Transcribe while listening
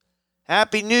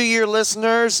Happy New Year,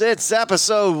 listeners. It's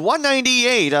episode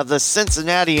 198 of the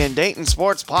Cincinnati and Dayton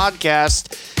Sports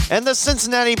Podcast, and the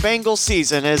Cincinnati Bengals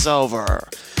season is over.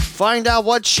 Find out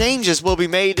what changes will be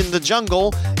made in the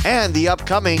jungle and the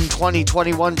upcoming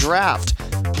 2021 draft.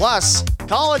 Plus,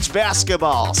 college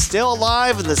basketball still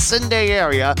alive in the Cincinnati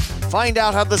area. Find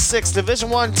out how the 6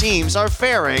 Division I teams are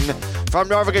faring from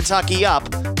Northern Kentucky up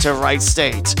to Wright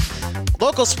State.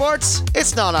 Local sports,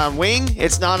 it's not on Wing,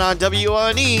 it's not on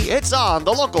WONE, it's on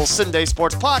the local Cincinnati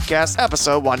Sports Podcast,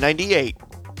 episode 198.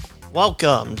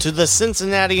 Welcome to the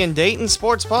Cincinnati and Dayton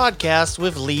Sports Podcast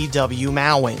with Lee W.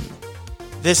 Mowen.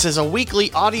 This is a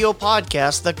weekly audio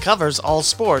podcast that covers all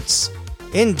sports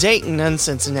in Dayton and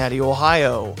Cincinnati,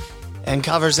 Ohio, and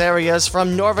covers areas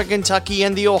from Northern Kentucky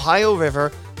and the Ohio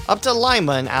River up to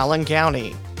Lima and Allen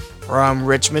County, from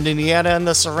Richmond, Indiana and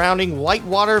the surrounding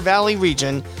Whitewater Valley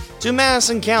region to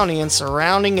Madison County and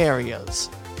surrounding areas.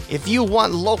 If you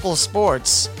want local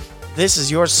sports, this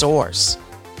is your source.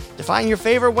 To find your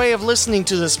favorite way of listening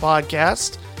to this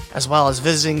podcast, as well as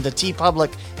visiting the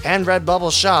TeePublic and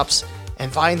Redbubble shops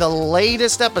and find the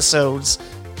latest episodes,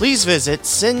 please visit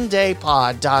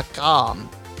cindaypod.com.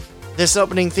 This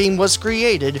opening theme was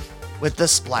created with the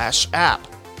Splash app.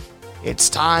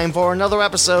 It's time for another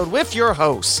episode with your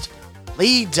host,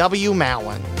 Lee W.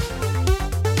 Mowen.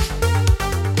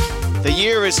 The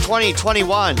year is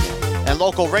 2021, and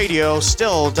local radio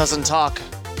still doesn't talk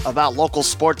about local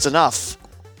sports enough.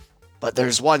 But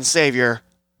there's one savior,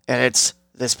 and it's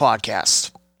this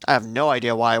podcast. I have no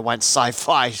idea why I went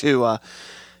sci-fi to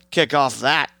kick off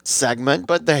that segment,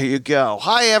 but there you go.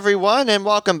 Hi, everyone, and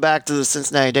welcome back to the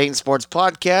Cincinnati Dayton Sports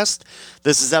Podcast.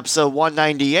 This is episode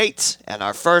 198, and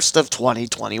our first of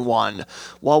 2021.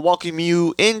 Well, welcome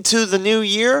you into the new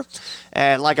year,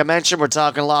 and like I mentioned, we're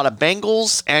talking a lot of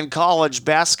Bengals and college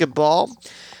basketball,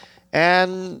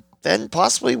 and then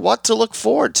possibly what to look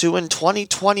forward to in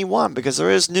 2021, because there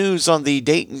is news on the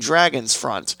Dayton Dragons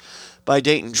front. By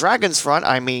Dayton Dragons front,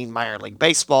 I mean minor league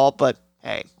baseball, but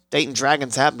hey, Dayton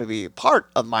Dragons happen to be a part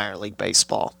of minor league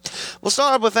baseball. We'll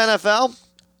start with NFL.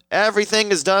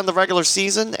 Everything is done in the regular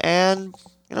season, and,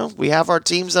 we have our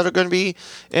teams that are going to be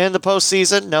in the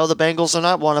postseason. No, the Bengals are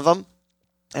not one of them.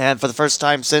 And for the first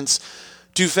time since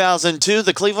 2002,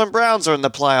 the Cleveland Browns are in the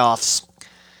playoffs.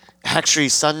 Actually,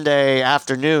 Sunday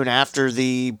afternoon, after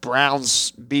the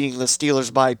Browns beating the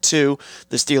Steelers by 2,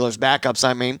 the Steelers backups,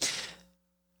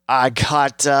 I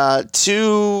got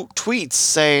 2 tweets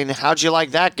saying, how'd you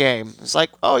like that game? It's like,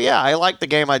 oh yeah, I like the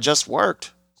game I just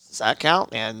worked. Does that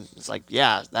count? And it's like,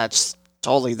 yeah, that's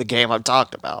totally the game I've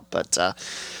talked about. But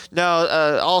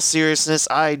no, all seriousness,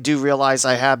 I do realize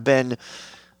I have been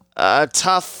a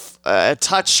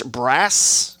touch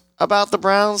brass about the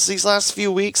Browns these last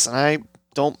few weeks, and I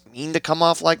don't mean to come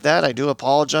off like that. I do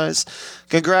apologize.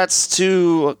 Congrats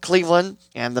to Cleveland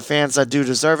and the fans that do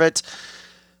deserve it.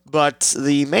 But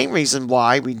the main reason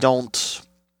why we don't,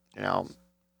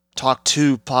 talk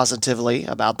too positively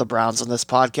about the Browns on this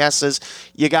podcast is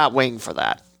you got Wing for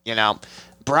that.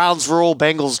 Browns rule,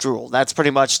 Bengals drool. That's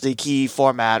pretty much the key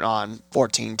format on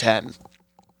 1410.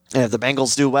 And if the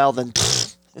Bengals do well, then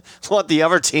what the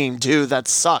other team do that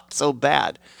sucked so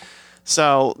bad.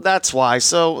 So that's why.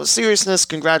 So seriousness,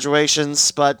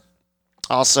 congratulations. But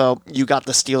also, you got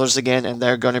the Steelers again, and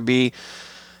they're going to be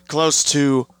close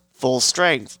to full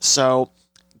strength, so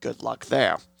good luck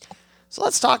there. So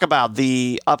let's talk about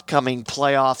the upcoming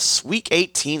playoffs, Week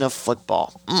 18 of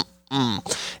football.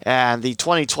 And the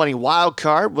 2020 wild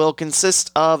card will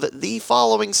consist of the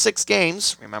following 6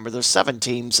 games. Remember, there's 7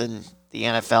 teams in the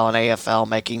NFL and AFL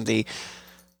making the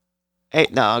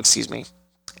NFC,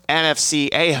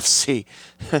 AFC.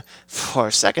 For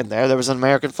a second there was an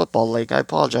American Football League. I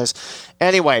apologize.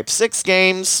 Anyway, 6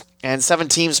 games and 7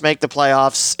 teams make the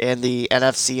playoffs in the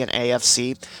NFC and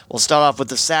AFC. We'll start off with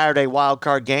the Saturday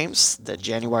wildcard games. The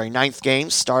January 9th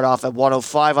games start off at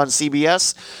 1:05 on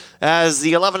CBS as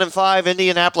the 11-5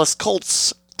 Indianapolis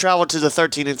Colts travel to the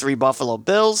 13-3 Buffalo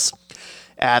Bills.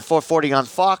 At 4:40 on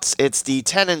Fox, it's the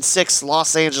 10-6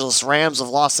 Los Angeles Rams of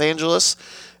Los Angeles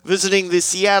visiting the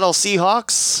Seattle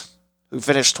Seahawks, who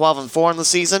finished 12-4 in the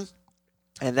season.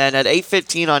 And then at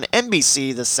 8:15 on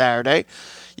NBC this Saturday,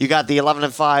 you got the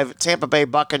 11-5 Tampa Bay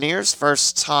Buccaneers.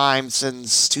 First time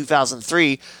since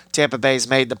 2003 Tampa Bay's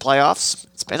made the playoffs.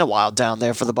 It's been a while down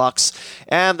there for the Bucs.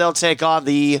 And they'll take on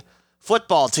the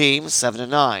football team,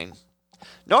 7-9.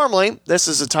 Normally, this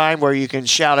is a time where you can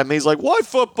shout at me, he's like, what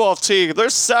football team?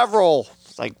 There's several.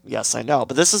 It's like, yes, I know.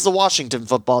 But this is the Washington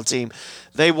football team.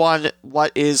 They won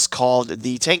what is called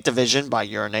the Tank Division by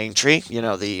your name tree,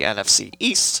 the NFC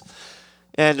East.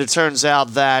 And it turns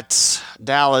out that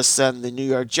Dallas and the New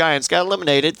York Giants got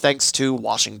eliminated thanks to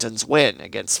Washington's win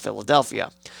against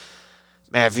Philadelphia.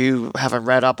 Man, if you haven't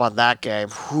read up on that game,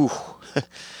 whew,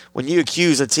 when you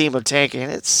accuse a team of tanking,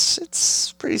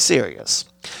 it's pretty serious.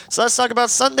 So let's talk about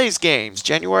Sunday's games,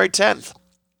 January 10th.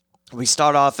 We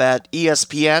start off at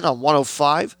ESPN on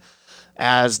 105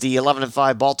 as the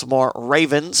 11-5 Baltimore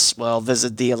Ravens will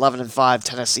visit the 11-5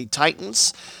 Tennessee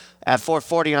Titans. At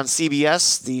 4:40 on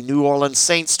CBS, the New Orleans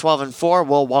Saints 12-4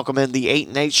 will welcome in the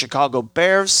 8-8 Chicago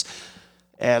Bears.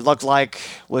 It looked like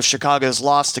with Chicago's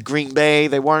loss to Green Bay,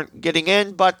 they weren't getting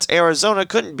in, but Arizona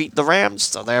couldn't beat the Rams,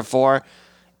 so therefore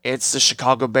it's the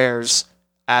Chicago Bears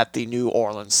at the New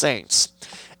Orleans Saints.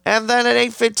 And then at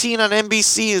 8:15 on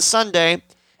NBC is Sunday,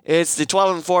 it's the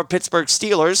 12-4 Pittsburgh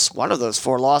Steelers. One of those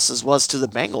 4 losses was to the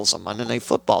Bengals on Monday Night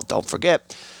Football, don't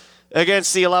forget.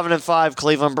 Against the 11-5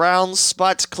 Cleveland Browns,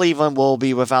 but Cleveland will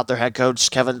be without their head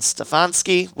coach, Kevin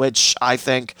Stefanski, which I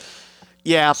think,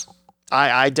 yeah,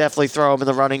 I definitely throw him in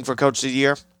the running for Coach of the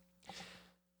Year.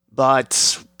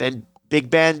 But Big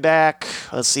Ben back.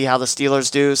 Let's see how the Steelers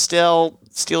do. Still,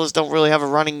 Steelers don't really have a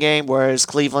running game, whereas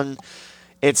Cleveland,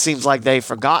 it seems like they've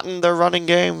forgotten their running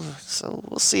game. So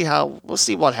we'll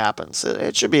see what happens.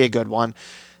 It should be a good one.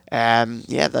 And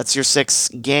yeah, that's your 6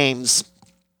 games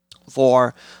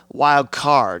for Wild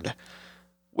Card.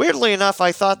 Weirdly enough,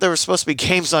 I thought there were supposed to be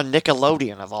games on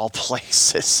Nickelodeon of all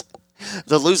places.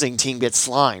 The losing team gets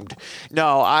slimed.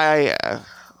 No,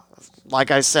 like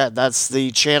I said, that's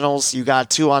the channels. You got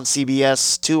 2 on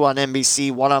CBS, 2 on NBC,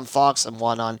 1 on Fox, and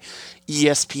 1 on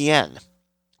ESPN.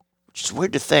 Which is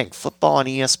weird to think. Football on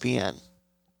ESPN.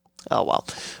 Oh well.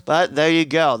 But there you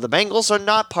go. The Bengals are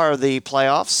not part of the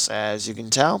playoffs, as you can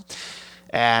tell.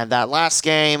 And that last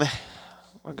game,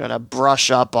 we're going to brush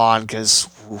up on because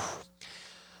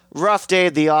rough day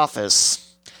at the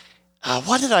office.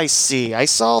 What did I see? I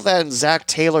saw that in Zach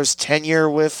Taylor's tenure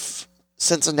with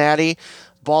Cincinnati,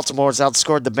 Baltimore's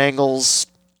outscored the Bengals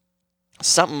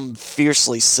something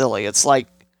fiercely silly. It's like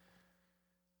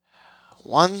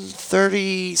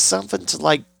 130-something to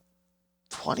like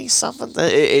 20-something.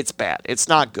 It's bad. It's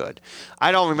not good.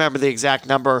 I don't remember the exact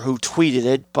number who tweeted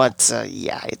it, but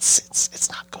yeah, it's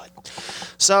not good.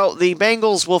 So the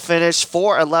Bengals will finish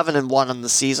 4-11-1 on the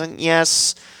season.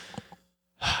 Yes,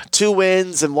 2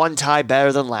 wins and 1 tie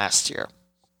better than last year.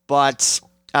 But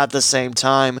at the same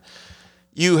time,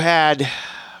 you had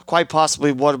quite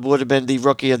possibly what would have been the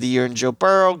Rookie of the Year in Joe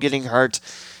Burrow getting hurt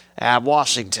at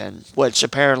Washington, which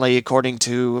apparently, according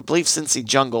to, I believe Cincy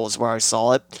Jungle is where I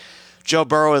saw it, Joe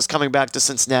Burrow is coming back to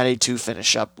Cincinnati to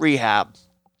finish up rehab.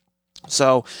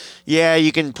 So, yeah,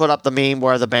 you can put up the meme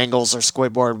where the Bengals are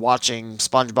Squidward watching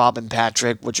SpongeBob and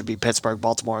Patrick, which would be Pittsburgh,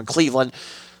 Baltimore, and Cleveland,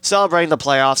 celebrating the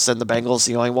playoffs, and the Bengals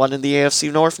the only one in the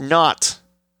AFC North not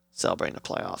celebrating the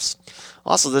playoffs.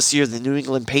 Also, this year, the New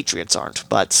England Patriots aren't,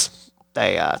 but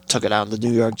they took it out on the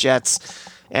New York Jets.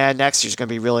 And next year's going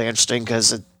to be really interesting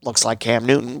because it looks like Cam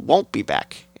Newton won't be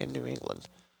back in New England.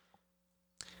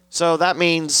 So that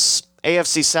means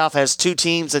AFC South has 2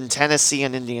 teams in Tennessee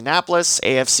and Indianapolis,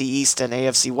 AFC East and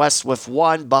AFC West with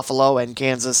 1, Buffalo and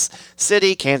Kansas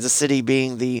City. Kansas City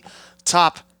being the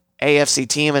top AFC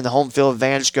team and the home field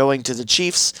advantage going to the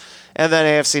Chiefs. And then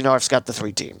AFC North's got the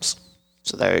 3 teams.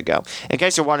 So there you go. In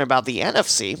case you're wondering about the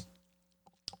NFC,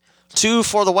 2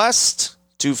 for the West,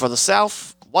 2 for the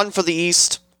South, 1 for the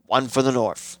East, 1 for the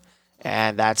North.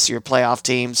 And that's your playoff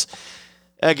teams.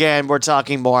 Again, we're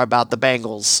talking more about the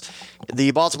Bengals. The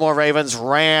Baltimore Ravens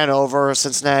ran over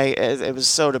Cincinnati. It was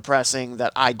so depressing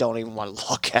that I don't even want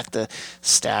to look at the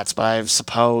stats, but I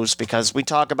suppose because we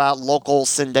talk about local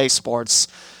Sunday sports,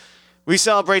 we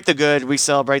celebrate the good, we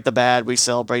celebrate the bad, we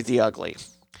celebrate the ugly.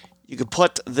 You could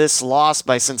put this loss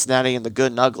by Cincinnati in the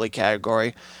good and ugly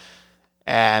category.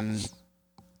 And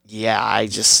yeah, I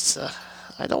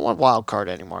don't want wild card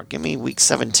anymore. Give me week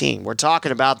 17. We're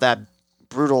talking about that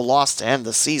brutal loss to end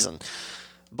the season.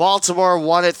 Baltimore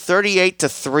won it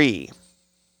 38-3.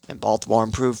 And Baltimore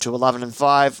improved to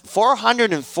 11-5.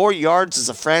 404 yards is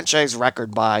a franchise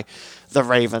record by the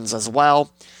Ravens as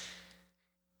well.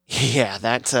 Yeah,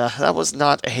 that was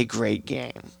not a great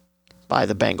game by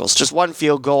the Bengals. Just 1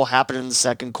 field goal happened in the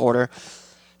second quarter.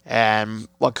 And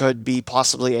what could be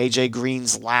possibly A.J.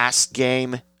 Green's last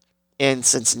game in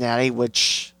Cincinnati,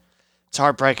 which it's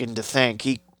heartbreaking to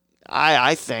think.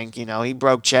 I think, he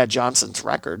broke Chad Johnson's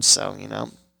record, so,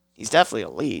 he's definitely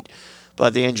elite.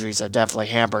 But the injuries have definitely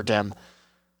hampered him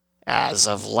as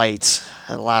of late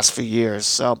in the last few years.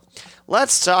 So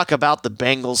let's talk about the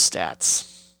Bengals stats.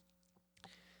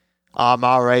 I'm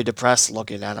already depressed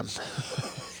looking at them.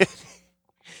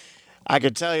 I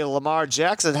could tell you Lamar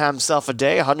Jackson had himself a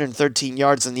day, 113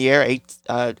 yards in the air,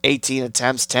 18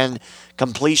 attempts, 10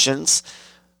 completions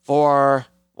for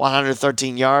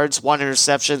 113 yards, 1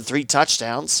 interception, 3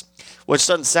 touchdowns, which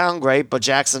doesn't sound great, but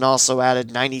Jackson also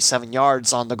added 97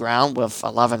 yards on the ground with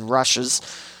 11 rushes.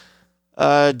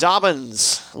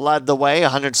 Dobbins led the way,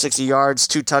 160 yards,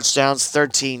 2 touchdowns,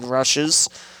 13 rushes,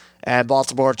 and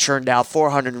Baltimore churned out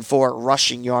 404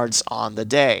 rushing yards on the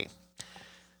day.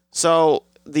 So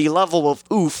the level of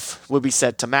oof would be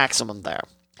set to maximum there.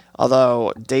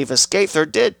 Although Davis Gaither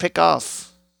did pick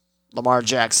off Lamar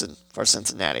Jackson for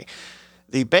Cincinnati.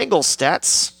 The Bengals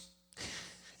stats.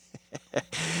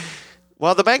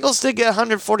 Well, the Bengals did get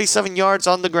 147 yards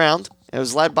on the ground. It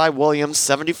was led by Williams,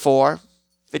 74,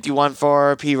 51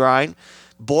 for P. Ryan.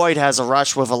 Boyd has a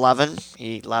rush with 11.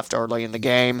 He left early in the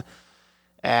game.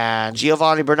 And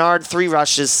Giovanni Bernard, 3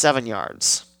 rushes, 7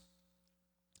 yards.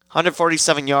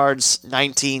 147 yards,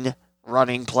 19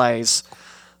 running plays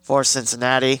for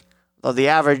Cincinnati. Though the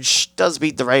average does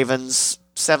beat the Ravens,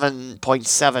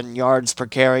 7.7 yards per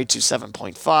carry to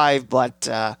 7.5. But,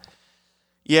 the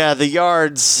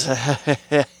yards,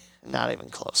 not even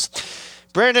close.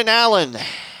 Brandon Allen,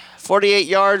 48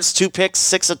 yards, 2 picks,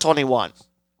 6 of 21.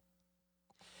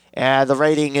 And the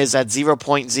rating is at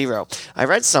 0.0. I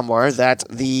read somewhere that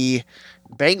the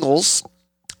Bengals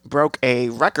broke a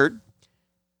record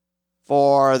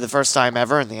for the first time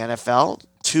ever in the NFL.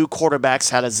 2 quarterbacks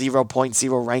had a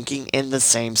 0.0 ranking in the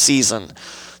same season.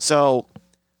 So,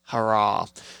 hurrah.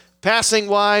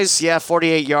 Passing-wise,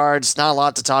 48 yards, not a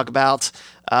lot to talk about.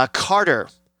 Carter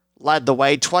led the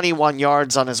way, 21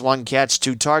 yards on his 1 catch,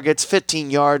 2 targets,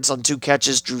 15 yards on 2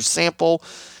 catches, Drew Sample,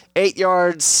 8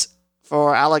 yards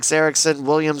for Alex Erickson,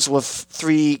 Williams with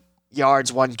 3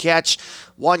 yards, 1 catch,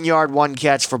 1 yard, 1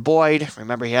 catch for Boyd.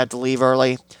 Remember, he had to leave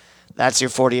early. That's your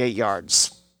 48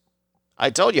 yards. I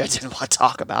told you I didn't want to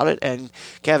talk about it, and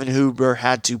Kevin Huber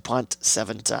had to punt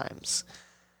 7 times.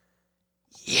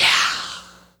 Yeah.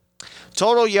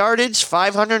 Total yardage,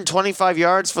 525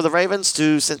 yards for the Ravens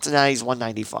to Cincinnati's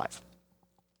 195.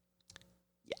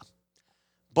 Yeah.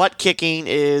 Butt kicking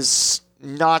is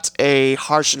not a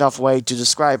harsh enough way to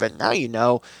describe it. Now you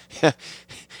know.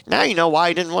 Now you know why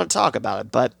I didn't want to talk about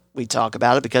it, but we talk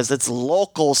about it because it's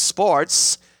local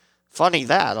sports. Funny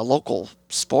that, a local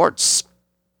sports,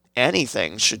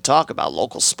 anything should talk about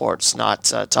local sports, not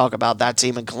talk about that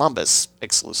team in Columbus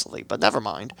exclusively, but never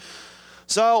mind.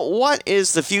 So, what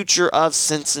is the future of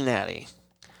Cincinnati?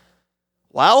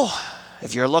 Well,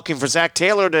 if you're looking for Zach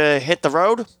Taylor to hit the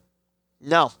road,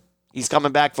 no. He's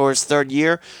coming back for his 3rd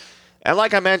year. And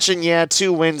like I mentioned,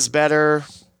 2 wins better.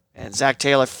 And Zach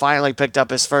Taylor finally picked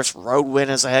up his first road win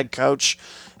as a head coach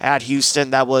at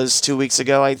Houston. That was 2 weeks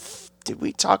ago. Did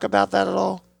we talk about that at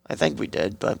all? I think we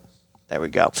did, but there we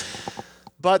go.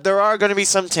 But there are going to be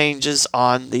some changes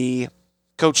on the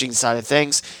coaching side of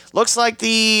things. Looks like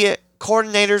the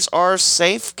coordinators are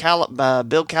safe.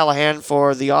 Bill Callahan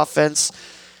for the offense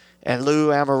and Lou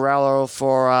Amorano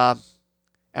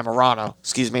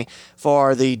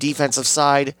for the defensive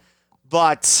side.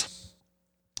 But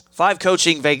 5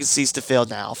 coaching vacancies to fill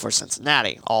now for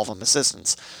Cincinnati, all of them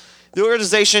assistants. The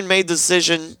organization made the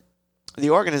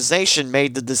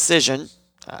decision.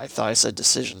 I thought I said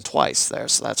decision twice there,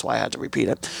 so that's why I had to repeat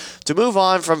it. To move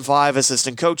on from 5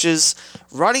 assistant coaches,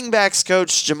 running backs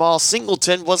coach Jamal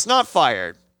Singleton was not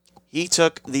fired. He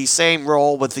took the same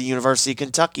role with the University of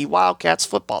Kentucky Wildcats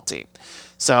football team.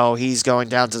 So he's going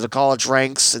down to the college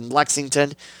ranks in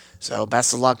Lexington, so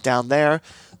best of luck down there.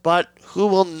 But who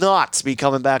will not be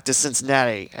coming back to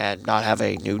Cincinnati and not have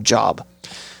a new job?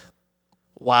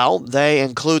 Well, they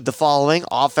include the following: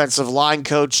 offensive line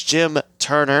coach Jim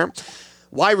Turner,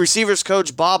 wide receivers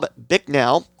coach Bob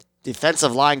Bicknell,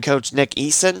 defensive line coach Nick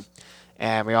Eason,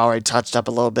 and we already touched up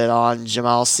a little bit on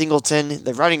Jamal Singleton,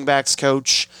 the running backs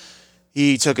coach.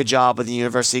 He took a job with the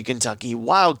University of Kentucky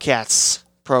Wildcats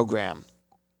program.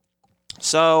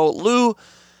 So Lou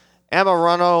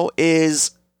Amorano is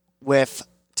with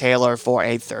Taylor for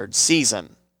a 3rd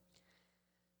season.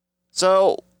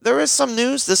 So there is some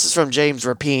news. This is from James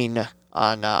Rapine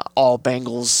on All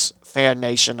Bengals Fan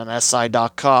Nation on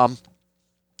SI.com.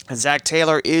 And Zach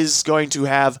Taylor is going to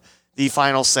have the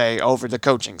final say over the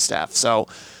coaching staff. So,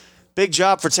 big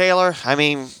job for Taylor. I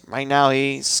mean, right now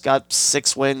he's got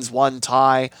 6 wins, 1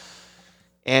 tie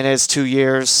in his 2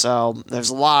 years. So, there's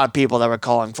a lot of people that were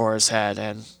calling for his head.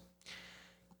 And,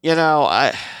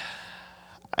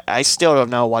 I still don't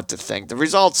know what to think. The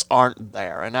results aren't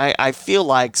there. And I feel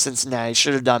like Cincinnati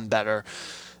should have done better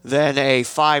than a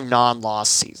 5 non-loss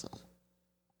season.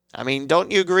 I mean,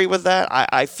 don't you agree with that?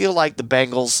 I feel like the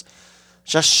Bengals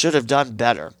just should have done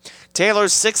better.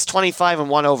 Taylor's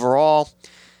 6-25-1 overall,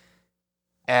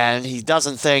 and he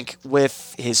doesn't think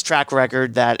with his track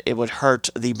record that it would hurt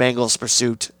the Bengals'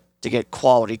 pursuit to get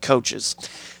quality coaches.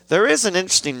 There is an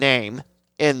interesting name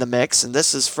in the mix, and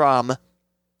this is from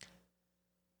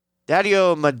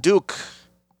Dadio Maduk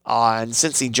on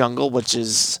Cincy Jungle, which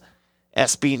is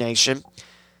SB Nation.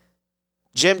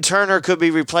 Jim Turner could be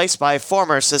replaced by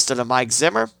former assistant of Mike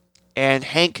Zimmer and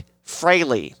Hank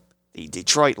Fraley, the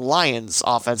Detroit Lions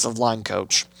offensive line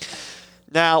coach.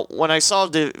 Now, when I saw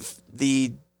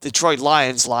the Detroit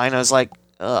Lions line, I was like,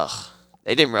 ugh,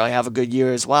 they didn't really have a good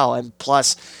year as well. And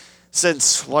plus,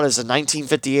 since,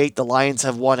 1958, the Lions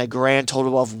have won a grand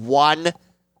total of one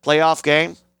playoff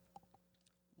game.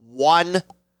 One.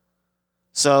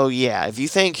 So, yeah, if you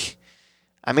think,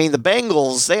 the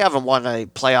Bengals, they haven't won a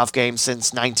playoff game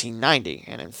since 1990.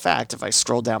 And in fact, if I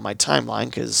scroll down my timeline,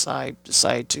 because I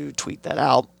decided to tweet that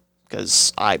out,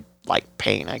 because I like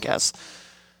pain, I guess.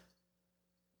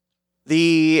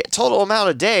 The total amount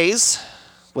of days,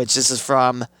 which this is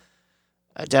from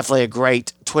definitely a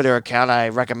great Twitter account. I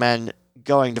recommend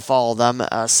going to follow them.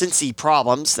 Cincy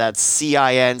Problems, that's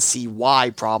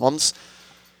CINCY Problems.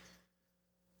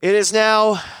 It is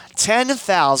now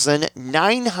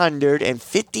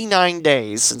 10,959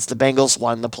 days since the Bengals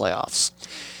won the playoffs.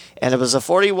 And it was a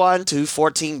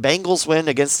 41-14 Bengals win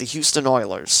against the Houston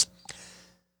Oilers.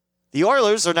 The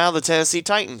Oilers are now the Tennessee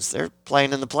Titans. They're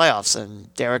playing in the playoffs,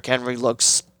 and Derrick Henry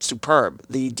looks superb.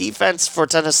 The defense for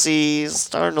Tennessee is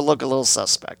starting to look a little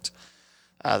suspect.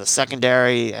 The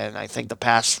secondary and I think the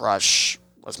pass rush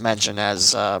was mentioned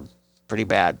as pretty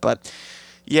bad. But,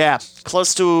 yeah,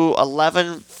 close to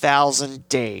 11,000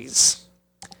 days.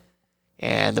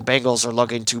 And the Bengals are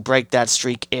looking to break that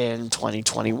streak in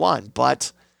 2021.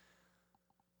 But,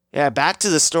 yeah, back to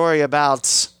the story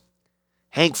about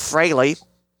Hank Fraley.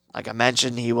 Like I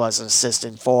mentioned, he was an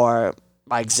assistant for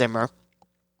Mike Zimmer.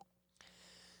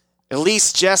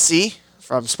 Elise Jesse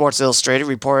from Sports Illustrated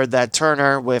reported that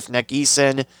Turner with Nick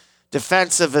Eason,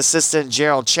 defensive assistant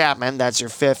Gerald Chapman, that's your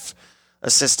fifth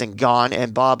assistant gone,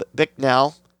 and Bob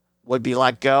Bicknell would be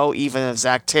let go even if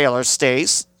Zach Taylor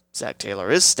stays. Zach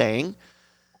Taylor is staying,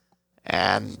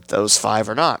 and those five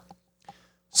are not.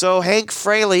 So Hank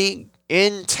Fraley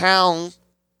in town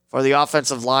for the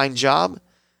offensive line job.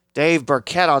 Dave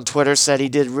Burkett on Twitter said he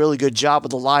did a really good job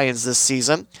with the Lions this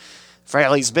season.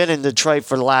 Fraley's been in Detroit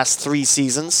for the last 3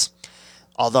 seasons,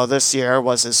 although this year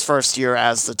was his first year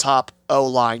as the top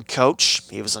O-line coach.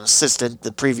 He was an assistant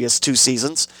the previous 2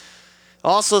 seasons.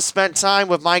 Also spent time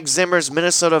with Mike Zimmer's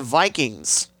Minnesota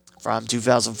Vikings from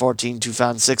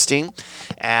 2014-2016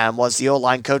 and was the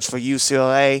O-line coach for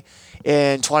UCLA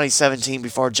in 2017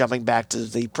 before jumping back to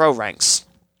the pro ranks.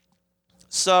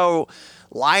 So,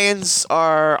 Lions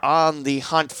are on the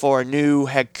hunt for a new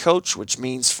head coach, which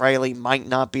means Fraley might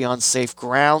not be on safe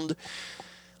ground.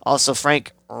 Also,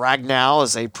 Frank Ragnow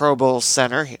is a Pro Bowl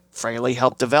center. Fraley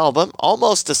helped develop him,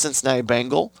 almost a Cincinnati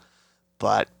Bengal,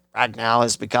 but Ragnow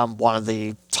has become one of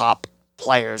the top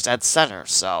players at center.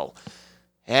 So,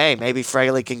 hey, maybe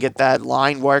Fraley can get that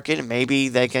line working, and maybe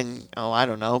they can,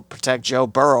 protect Joe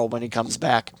Burrow when he comes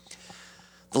back.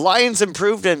 The Lions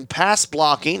improved in pass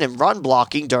blocking and run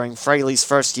blocking during Fraley's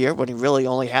first year when he really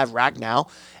only had Ragnow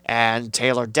and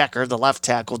Taylor Decker, the left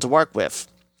tackle, to work with.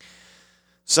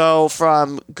 So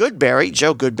from Goodberry,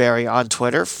 Joe Goodberry on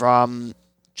Twitter from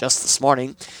just this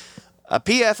morning,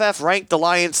 PFF ranked the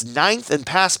Lions 9th in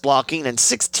pass blocking and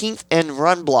 16th in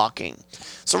run blocking.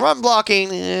 So run blocking,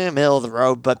 middle of the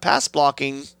road, but pass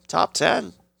blocking, top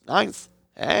 10, 9th.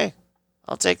 Hey,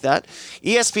 I'll take that.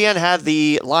 ESPN had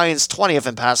the Lions 20th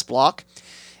in pass block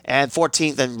and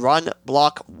 14th in run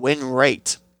block win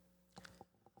rate.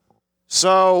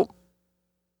 So,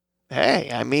 hey,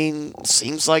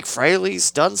 seems like Fraley's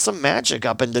done some magic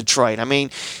up in Detroit.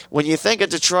 When you think of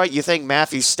Detroit, you think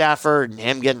Matthew Stafford and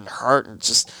him getting hurt,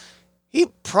 and he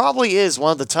probably is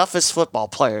one of the toughest football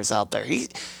players out there.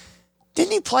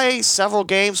 Didn't he play several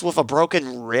games with a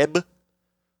broken rib?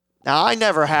 Now, I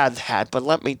never had that, but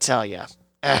let me tell you.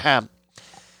 Yeah,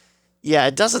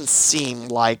 it doesn't seem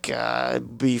like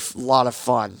it'd be a lot of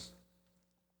fun.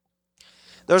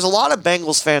 There's a lot of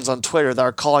Bengals fans on Twitter that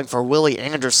are calling for Willie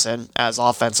Anderson as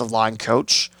offensive line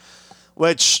coach,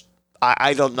 which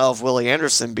I don't know if Willie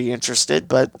Anderson be interested,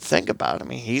 but think about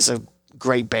it. He's a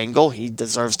great Bengal. He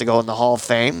deserves to go in the Hall of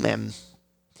Fame, and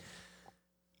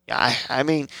I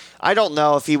don't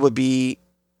know if he would be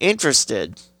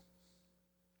interested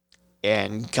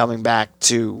in coming back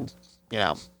to,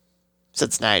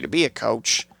 Cincinnati to be a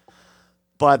coach.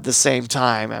 But at the same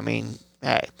time,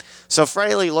 hey. So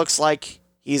Fraley looks like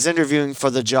he's interviewing for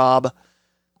the job,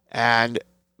 and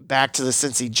back to the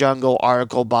Cincy Jungle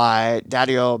article by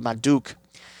Dario Maduk,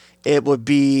 it would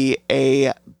be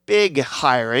a big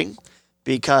hiring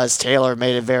because Taylor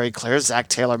made it very clear, Zach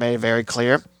Taylor made it very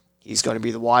clear, he's going to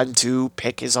be the one to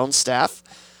pick his own staff,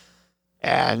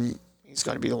 and he's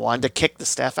going to be the one to kick the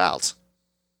staff out.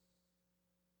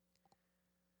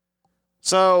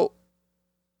 So,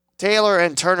 Taylor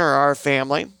and Turner are a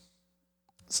family,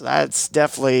 so that's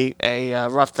definitely a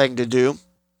rough thing to do.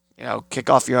 You know, kick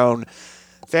off your own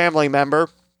family member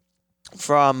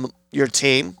from your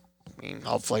team. I mean,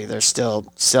 hopefully they're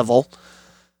still civil.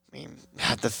 I mean,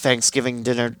 at the Thanksgiving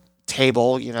dinner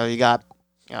table, you know, you got,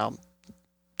 you know,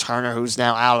 Turner, who's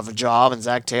now out of a job, and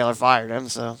Zach Taylor fired him,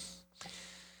 so.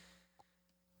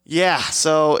 Yeah,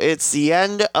 so it's the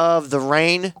end of the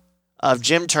reign of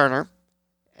Jim Turner,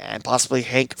 and possibly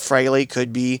Hank Fraley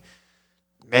could be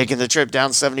making the trip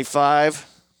down 75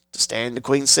 to stay in the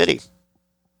Queen City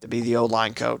to be the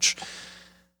O-line coach.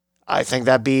 I think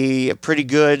that'd be a pretty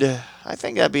good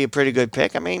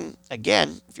pick. I mean,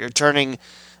 again, if you're turning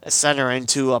a center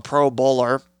into a Pro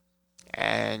Bowler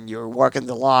and you're working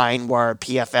the line where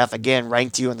PFF again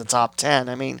ranked you in the top 10,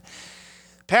 I mean,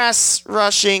 pass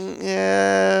rushing,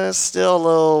 still a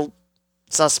little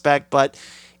suspect, but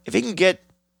if he can get,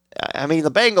 I mean,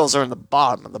 the Bengals are in the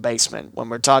bottom of the basement when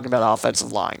we're talking about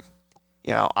offensive line.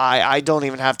 You know, I don't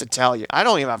even have to tell you. I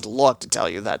don't even have to look to tell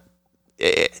you that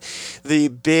the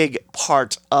big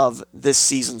part of this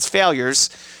season's failures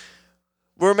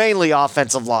were mainly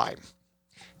offensive line.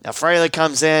 Now, Fraley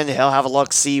comes in. He'll have a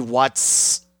look, see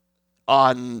what's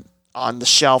on the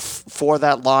shelf for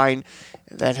that line,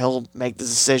 and then he'll make the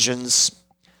decisions.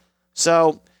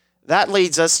 So that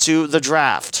leads us to the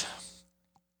draft.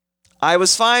 I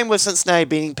was fine with Cincinnati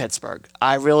beating Pittsburgh.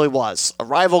 I really was. A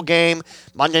rival game,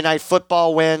 Monday Night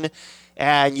Football win,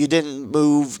 and you didn't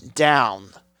move down.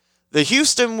 The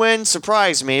Houston win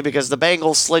surprised me because the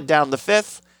Bengals slid down to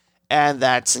 5th, and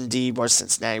that's indeed where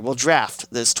Cincinnati will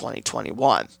draft this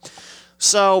 2021.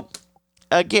 So,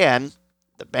 again,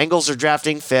 the Bengals are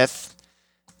drafting 5th,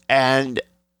 and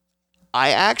I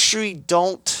actually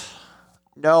don't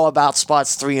know about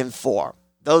spots 3 and 4.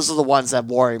 Those are the ones that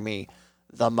worry me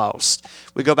the most.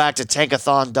 We go back to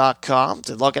tankathon.com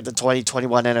to look at the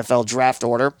 2021 NFL draft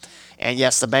order. And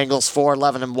yes, the Bengals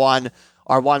 4-11-1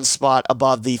 are one spot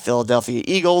above the Philadelphia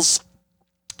Eagles.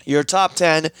 Your top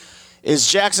 10 is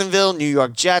Jacksonville, New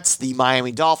York Jets, the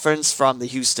Miami Dolphins from the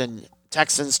Houston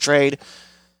Texans trade.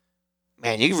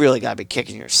 Man, you really got to be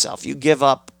kicking yourself. You give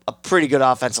up a pretty good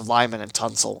offensive lineman in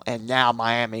Tunsil, and now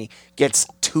Miami gets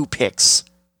 2 picks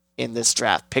in this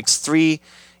draft. Picks 3,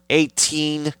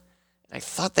 18. I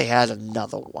thought they had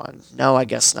another one. No, I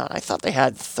guess not. I thought they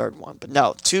had the third one. But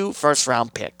no, 2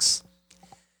 first-round picks.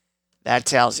 That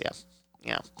tells you.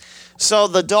 Yeah. So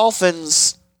the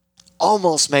Dolphins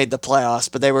almost made the playoffs,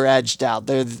 but they were edged out.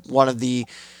 They're one of the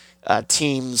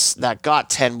teams that got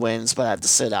 10 wins but had to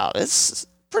sit out. It's a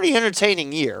pretty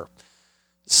entertaining year.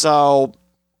 So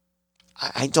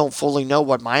I don't fully know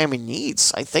what Miami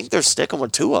needs. I think they're sticking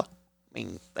with Tua. I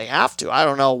mean, they have to. I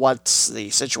don't know what's the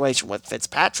situation with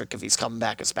Fitzpatrick if he's coming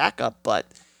back as backup, but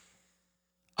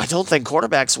I don't think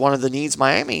quarterback's one of the needs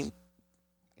Miami,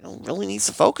 really needs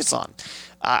to focus on.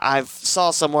 I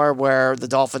saw somewhere where the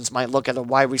Dolphins might look at a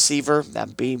wide receiver.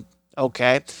 That'd be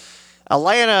okay.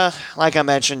 Atlanta, like I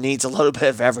mentioned, needs a little bit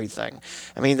of everything.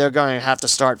 I mean, they're going to have to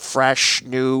start fresh,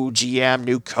 new GM,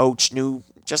 new coach, new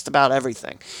just about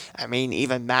everything. I mean,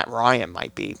 even Matt Ryan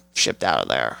might be shipped out of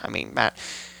there. I mean,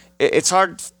 it's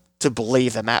hard to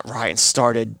believe that Matt Ryan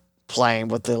started playing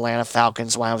with the Atlanta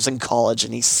Falcons when I was in college,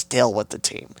 and he's still with the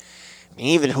team. I mean,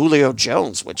 even Julio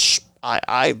Jones, which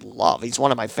I love. He's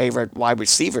one of my favorite wide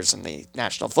receivers in the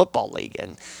National Football League,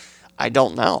 and I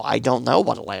don't know. I don't know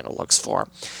what Atlanta looks for.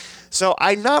 So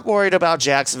I'm not worried about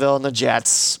Jacksonville and the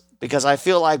Jets because I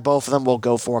feel like both of them will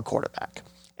go for a quarterback.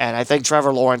 And I think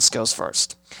Trevor Lawrence goes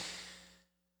first.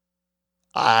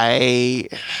 I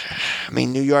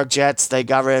mean, New York Jets, they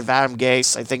got rid of Adam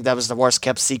Gase. I think that was the worst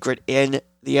kept secret in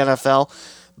the NFL.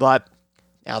 But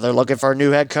now they're looking for a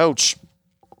new head coach.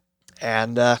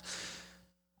 And, the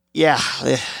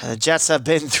Jets have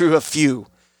been through a few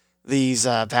these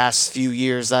past few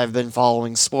years I've been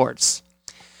following sports.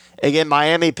 Again,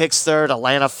 Miami picks 3rd,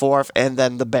 Atlanta 4th, and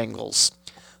then the Bengals.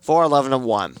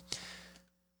 4-11-1.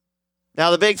 Now,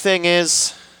 the big thing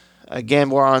is, again,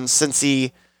 we're on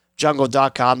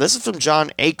CincyJungle.com. This is from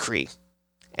John Acree,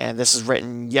 and this is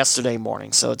written yesterday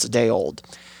morning, so it's a day old.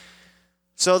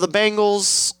 So the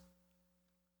Bengals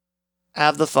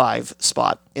have the 5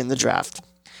 spot in the draft,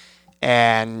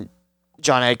 and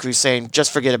John Acree saying,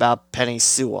 just forget about Penei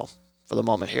Sewell for the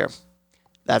moment here.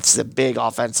 That's the big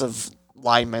offensive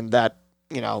lineman that,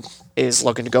 is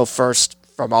looking to go first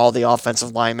from all the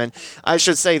offensive linemen. I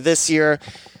should say this year,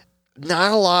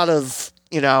 not a lot of,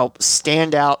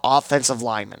 standout offensive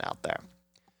linemen out there.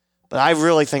 But I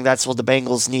really think that's what the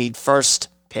Bengals need. First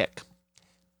pick.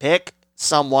 Pick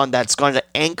someone that's going to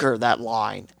anchor that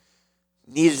line.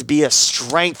 Needed to be a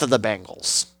strength of the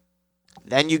Bengals.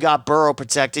 Then you got Burrow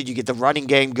protected. You get the running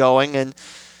game going. And,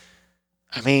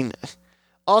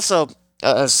 also,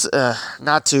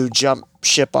 not to jump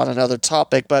ship on another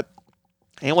topic, but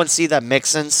anyone see that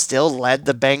Mixon still led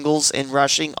the Bengals in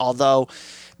rushing, although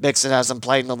Mixon hasn't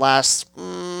played in the last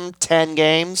 10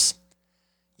 games?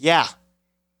 Yeah.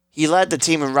 He led the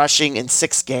team in rushing in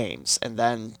 6 games, and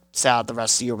then sat out the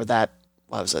rest of the year with that,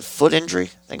 foot injury?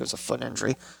 I think it was a foot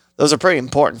injury. Those are pretty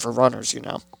important for runners,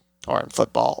 or in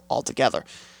football altogether.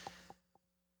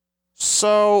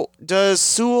 So, does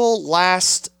Sewell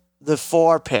last the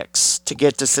 4 picks to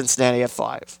get to Cincinnati at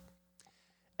 5?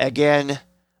 Again,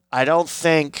 I don't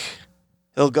think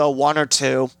he'll go 1 or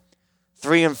 2.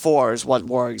 3 and 4 is what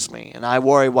worries me, and I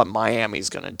worry what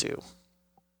Miami's going to do.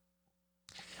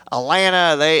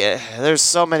 Atlanta, there's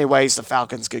so many ways the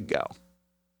Falcons could go.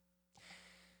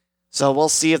 So we'll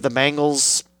see if the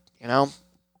Bengals,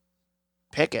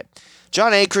 pick it.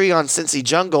 John Acree on Cincy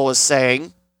Jungle is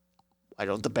saying, why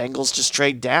don't the Bengals just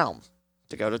trade down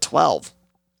to go to 12?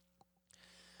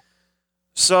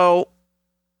 So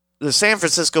the San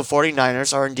Francisco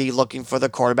 49ers are indeed looking for the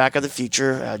quarterback of the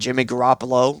future. Jimmy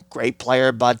Garoppolo, great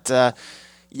player, but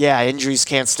injuries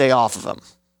can't stay off of him.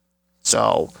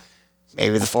 So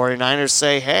maybe the 49ers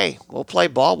say, hey, we'll play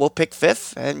ball, we'll pick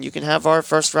 5th, and you can have our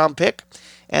first-round pick,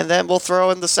 and then we'll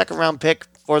throw in the second-round pick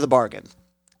for the bargain.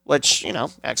 Which,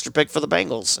 extra pick for the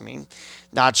Bengals.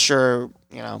 Not sure,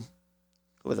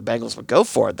 who the Bengals would go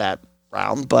for that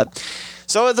round. But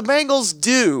so if the Bengals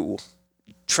do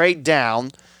trade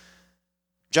down,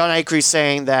 John Acree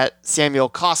saying that Samuel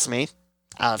Cosmi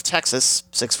out of Texas,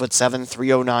 6'7",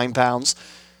 309 pounds,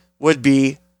 would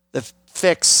be the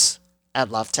fix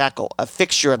at left tackle, a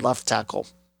fixture at left tackle.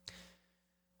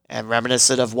 And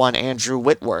reminiscent of one Andrew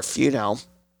Whitworth,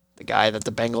 the guy that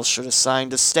the Bengals should have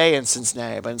signed to stay in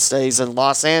Cincinnati, but instead he's in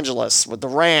Los Angeles with the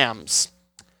Rams.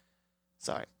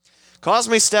 Sorry.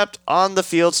 Cosmi stepped on the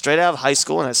field straight out of high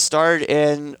school and has starred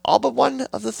in all but one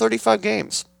of the 35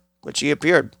 games, which he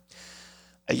appeared.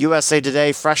 A USA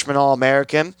Today freshman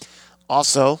All-American,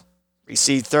 also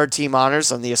received third-team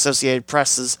honors on the Associated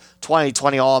Press's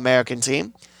 2020 All-American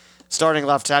team. Starting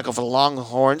left tackle for the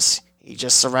Longhorns, he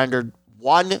just surrendered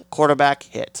 1 quarterback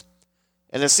hit.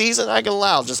 In a season, I can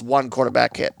allow just 1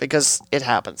 quarterback hit because it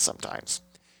happens sometimes.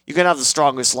 You can have the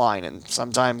strongest line, and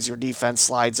sometimes your defense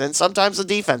slides in. Sometimes the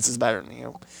defense is better than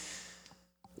you.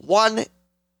 1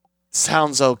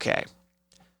 sounds okay.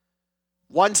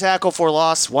 1 tackle for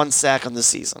loss, 1 sack on the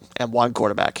season, and 1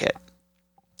 quarterback hit.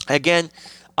 Again,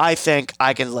 I think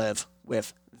I can live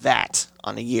with that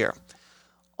on a year.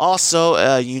 Also,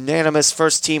 a unanimous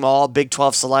first-team All-Big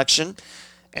 12 selection.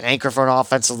 An anchor for an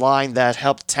offensive line that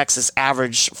helped Texas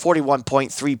average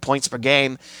 41.3 points per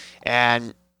game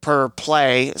and per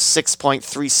play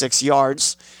 6.36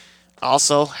 yards.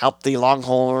 Also helped the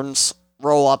Longhorns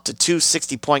roll up to 2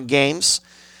 60-point games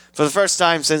for the first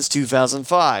time since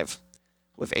 2005,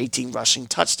 with 18 rushing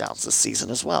touchdowns this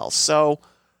season as well. So,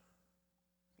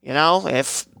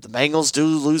 if the Bengals do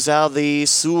lose out of the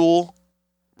Sewell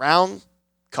round,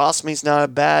 Cosmi's not a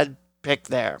bad pick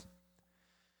there.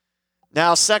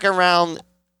 Now, second round,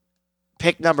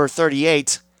 pick number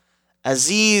 38,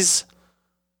 Azeez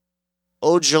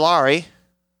Ojulari.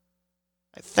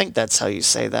 I think that's how you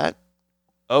say that.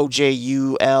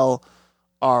 Ojulry.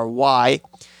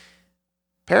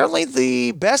 Apparently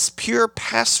the best pure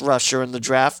pass rusher in the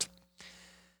draft.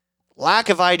 Lack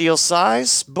of ideal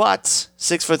size, but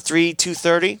 6'3",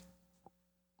 230.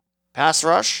 Pass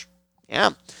rush. Yeah.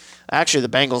 Actually, the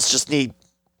Bengals just need,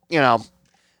 I'm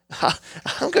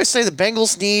going to say the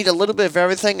Bengals need a little bit of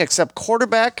everything except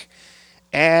quarterback,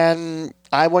 and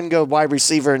I wouldn't go wide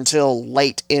receiver until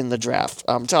late in the draft.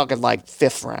 I'm talking like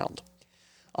 5th round.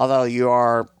 Although you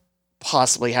are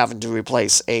possibly having to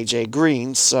replace A.J.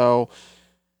 Green, so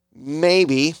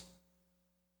maybe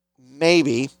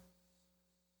you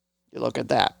look at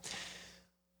that.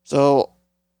 So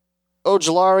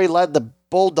Ojulari led the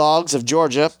Bulldogs of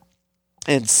Georgia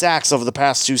in sacks over the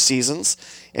past 2 seasons,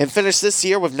 and finished this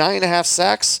year with 9.5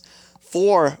 sacks,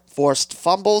 4 forced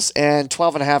fumbles, and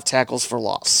 12.5 tackles for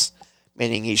loss.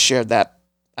 Meaning he shared that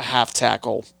a half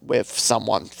tackle with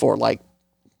someone for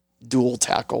dual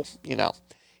tackle,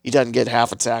 He doesn't get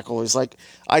half a tackle. He's like,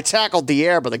 I tackled the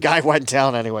air, but the guy went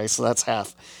down anyway, so that's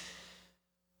half.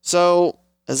 So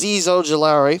Azeez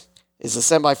Ojulari is a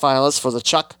semifinalist for the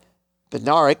Chuck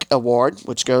Bednarik Award,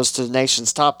 which goes to the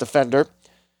nation's top defender.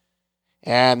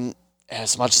 And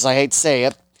as much as I hate to say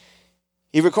it,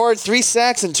 he recorded 3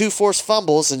 sacks and 2 forced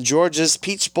fumbles in Georgia's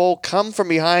Peach Bowl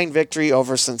come-from-behind victory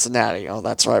over Cincinnati. Oh,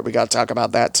 that's right. We got to talk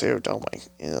about that, too, don't we?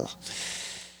 Yeah.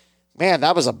 Man,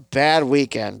 that was a bad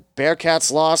weekend.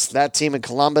 Bearcats lost. That team in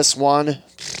Columbus won.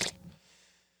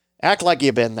 Act like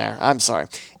you've been there. I'm sorry.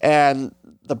 And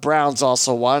the Browns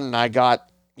also won, and I got,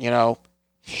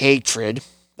 hatred.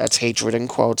 That's hatred in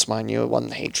quotes, mind you. It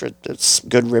wasn't hatred. It's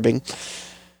good ribbing.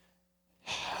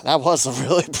 That was a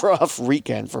really rough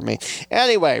weekend for me.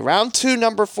 Anyway, round 2,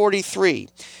 number 43.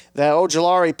 The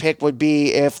Ojulari pick would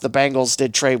be if the Bengals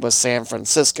did trade with San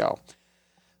Francisco.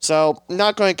 So,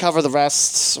 not going to cover the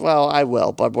rest. Well, I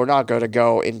will, but we're not going to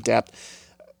go in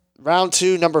depth. Round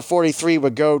 2, number 43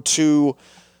 would go to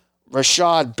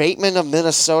Rashad Bateman of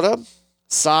Minnesota.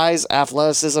 Size,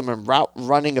 athleticism, and route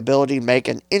running ability make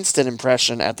an instant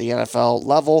impression at the NFL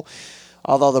level.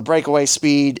 Although the breakaway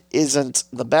speed isn't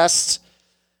the best.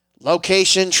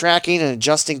 Location, tracking, and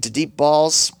adjusting to deep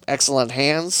balls. Excellent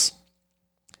hands.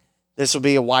 This would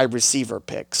be a wide receiver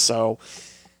pick. So,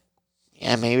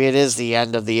 yeah, maybe it is the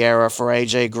end of the era for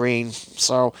A.J. Green.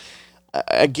 So,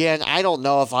 again, I don't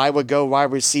know if I would go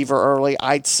wide receiver early.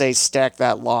 I'd say stack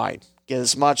that line. Get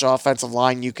as much offensive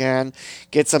line you can.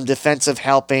 Get some defensive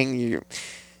helping.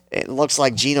 It looks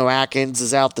like Geno Atkins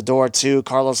is out the door, too.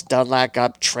 Carlos Dunlap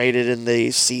got traded in the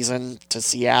season to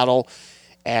Seattle.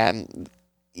 And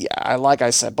yeah, like I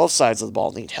said, both sides of the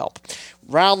ball need help.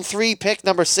 Round 3, pick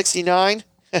number 69.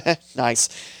 Nice.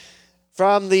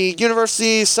 From the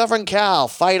University of Southern Cal,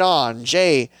 fight on,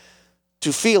 Jay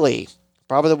Tufili.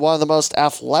 Probably one of the most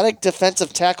athletic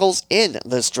defensive tackles in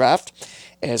this draft.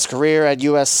 In his career at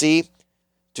USC,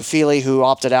 Tufili, who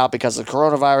opted out because of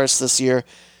coronavirus this year,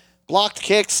 blocked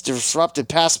kicks, disrupted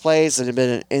pass plays, and had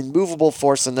been an immovable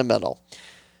force in the middle.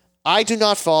 I do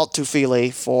not fault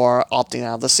Tufili for opting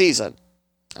out of the season.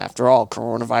 After all,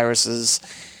 coronavirus is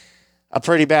a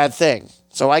pretty bad thing,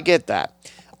 so I get that.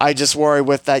 I just worry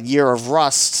with that year of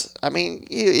rust. I mean,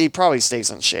 he probably stays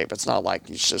in shape. It's not like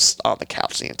he's just on the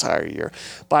couch the entire year.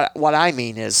 But what I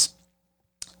mean is,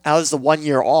 how does the 1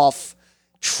 year off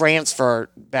transfer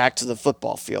back to the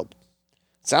football field?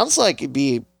 Sounds like it'd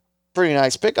be a pretty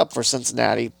nice pickup for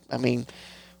Cincinnati. I mean,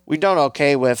 we've done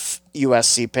okay with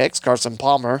USC picks. Carson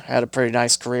Palmer had a pretty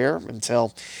nice career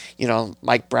until,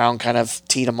 Mike Brown kind of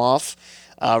teed him off.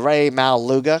 Ray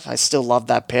Malaluga, I still love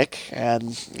that pick.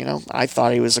 And, I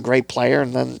thought he was a great player.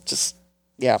 And then just,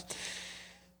 yeah.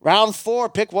 Round 4,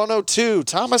 pick 102,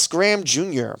 Thomas Graham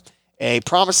Jr., a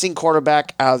promising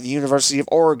quarterback out of the University of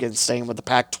Oregon, staying with the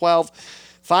Pac-12.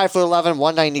 5'11",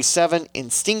 197,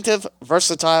 instinctive,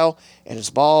 versatile, and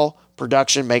his ball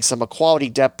production makes him a quality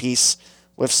depth piece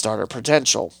with starter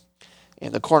potential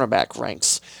in the cornerback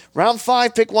ranks. Round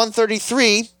 5, pick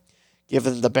 133,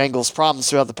 given the Bengals' problems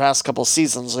throughout the past couple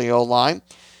seasons of the O-line.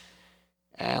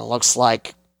 And it looks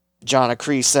like John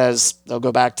Acree says they'll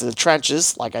go back to the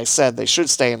trenches. Like I said, they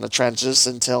should stay in the trenches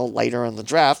until later in the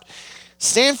draft.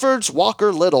 Stanford's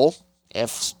Walker Little,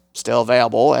 if still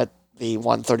available at the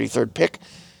 133rd pick.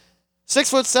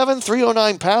 6'7",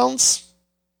 309 pounds.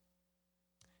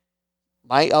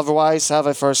 Might otherwise have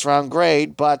a first-round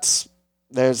grade, but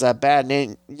there's that bad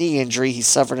knee injury he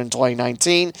suffered in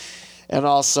 2019 and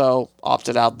also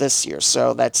opted out this year.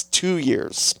 So that's 2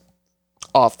 years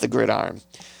off the gridiron.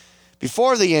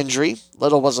 Before the injury,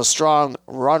 Little was a strong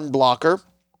run blocker,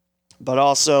 but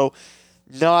also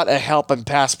not a help in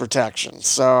pass protection.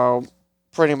 So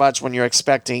pretty much when you're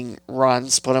expecting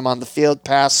runs, put him on the field,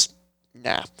 pass,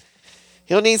 nah.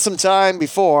 He'll need some time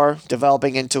before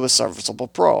developing into a serviceable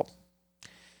pro.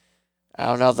 I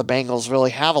don't know if the Bengals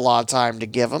really have a lot of time to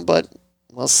give him, but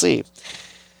we'll see.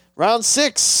 Round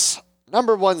 6,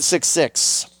 number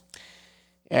 166.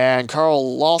 And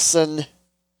Carl Lawson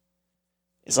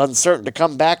is uncertain to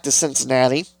come back to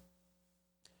Cincinnati.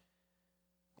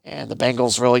 And the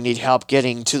Bengals really need help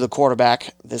getting to the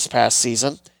quarterback this past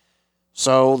season.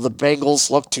 So the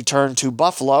Bengals look to turn to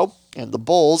Buffalo. And the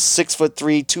Bulls,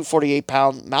 6'3",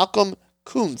 248-pound Malcolm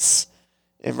Kuntz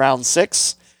in round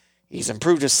 6. He's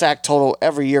improved his sack total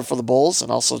every year for the Bulls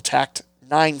and also tacked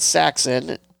 9 sacks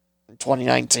in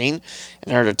 2019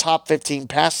 and earned a top 15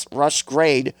 pass rush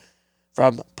grade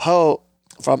from Pro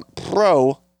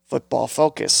Football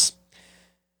Focus.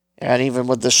 And even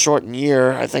with this shortened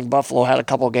year, I think Buffalo had a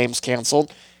couple games canceled.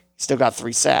 He still got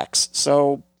 3 sacks.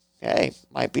 So, hey,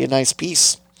 might be a nice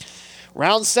piece.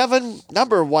 Round 7,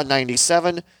 number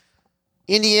 197,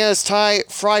 Indiana's Ty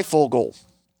Freifogel.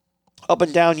 Up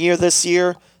and down year this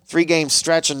year, 3-game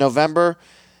stretch in November.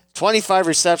 25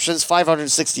 receptions,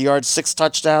 560 yards, 6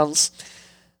 touchdowns.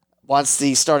 Once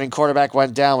the starting quarterback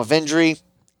went down with injury,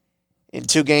 in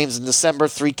 2 games in December,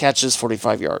 3 catches,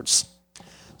 45 yards.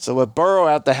 So with Burrow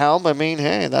at the helm, I mean,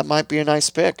 hey, that might be a nice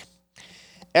pick.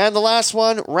 And the last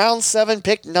one, round 7,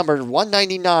 pick number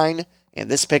 199. And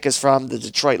this pick is from the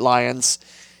Detroit Lions.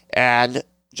 And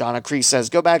John Acree says,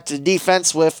 go back to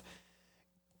defense with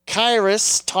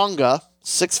Kairis Tonga,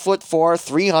 6'4",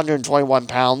 321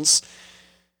 pounds.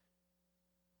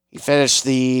 He finished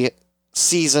the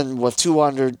season with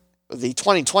the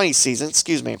 2020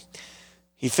 season,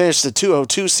 He finished the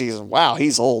 202 season. Wow,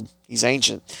 he's old. He's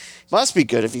ancient. Must be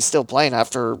good if he's still playing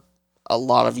after a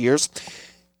lot of years.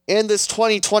 In this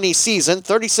 2020 season,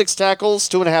 36 tackles,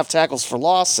 2.5 tackles for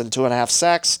loss, and 2.5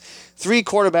 sacks, 3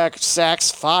 quarterback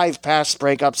sacks, 5 pass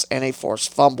breakups, and a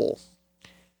forced fumble.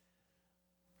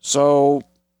 So,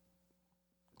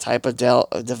 type of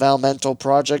developmental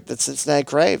project that Cincinnati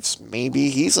craves. Maybe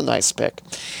he's a nice pick.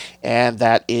 And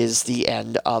that is the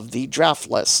end of the draft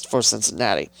list for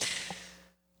Cincinnati.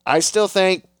 I still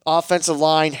think offensive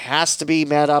line has to be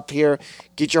met up here.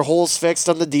 Get your holes fixed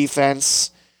on the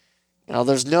defense.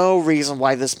 There's no reason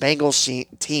why this Bengals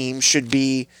team should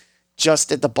be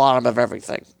just at the bottom of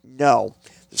everything. No.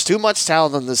 There's too much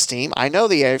talent on this team. I know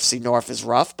the AFC North is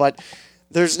rough, but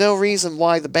there's no reason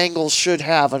why the Bengals should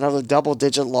have another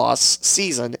double-digit loss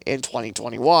season in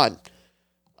 2021.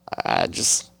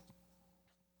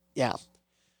 Yeah.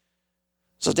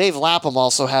 So Dave Lapham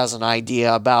also has an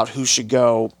idea about who should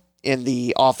go in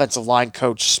the offensive line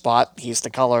coach spot. He's the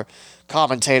color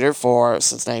commentator for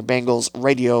Cincinnati Bengals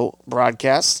radio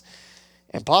broadcast,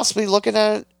 and possibly looking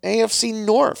at an AFC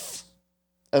North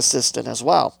assistant as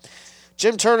well.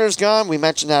 Jim Turner's gone. We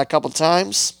mentioned that a couple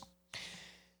times.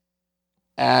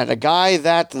 And a guy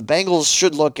that the Bengals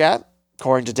should look at,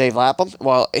 according to Dave Lapham,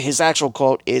 well, his actual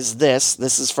quote is this.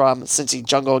 This is from Cincy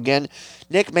Jungle again.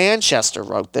 Nick Manchester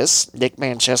wrote this. Nick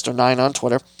Manchester 9 on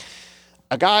Twitter.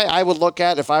 A guy I would look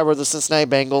at if I were the Cincinnati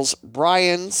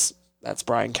Bengals, that's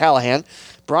Brian Callahan.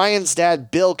 Brian's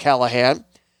dad, Bill Callahan,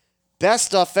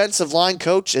 best offensive line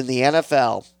coach in the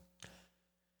NFL.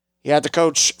 He had to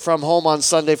coach from home on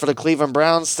Sunday for the Cleveland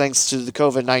Browns thanks to the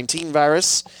COVID-19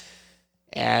 virus.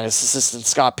 And his assistant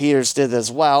Scott Peters did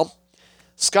as well.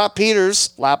 Scott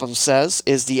Peters, Lapham says,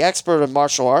 is the expert in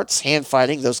martial arts, hand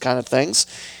fighting, those kind of things,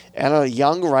 and a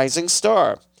young rising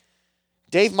star.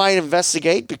 Dave might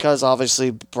investigate because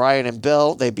obviously Brian and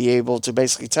Bill, they'd be able to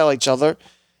basically tell each other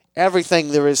everything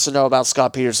there is to know about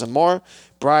Scott Peters and more.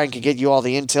 Brian can get you all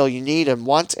the intel you need and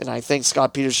want, and I think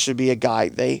Scott Peters should be a guy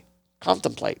they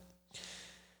contemplate.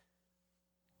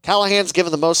 Callahan's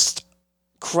given the most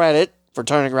credit for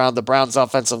turning around the Browns'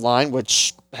 offensive line,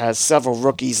 which has several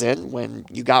rookies in. When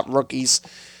you got rookies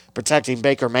protecting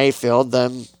Baker Mayfield,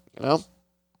 then,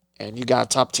 and you got a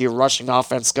top-tier rushing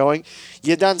offense going,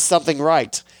 you done something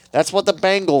right. That's what the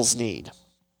Bengals need.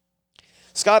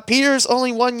 Scott Peters,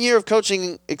 only 1 year of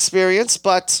coaching experience,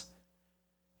 but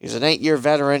he's an 8-year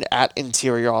veteran at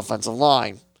interior offensive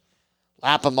line.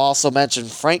 Lapham also mentioned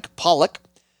Frank Pollock,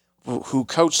 who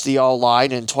coached the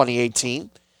O-line in 2018.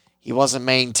 He wasn't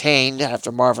maintained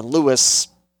after Marvin Lewis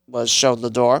was shown the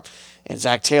door, and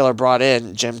Zach Taylor brought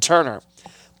in Jim Turner.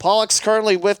 Pollock's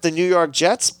currently with the New York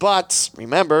Jets, but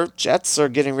remember, Jets are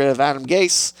getting rid of Adam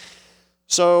Gase,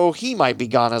 so he might be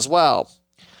gone as well.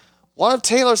 One of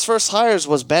Taylor's first hires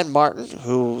was Ben Martin,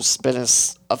 who's been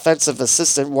his offensive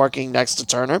assistant working next to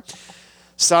Turner.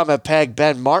 Some have pegged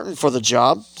Ben Martin for the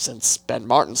job, since Ben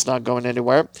Martin's not going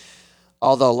anywhere,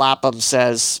 although Lapham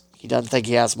says he doesn't think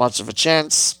he has much of a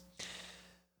chance.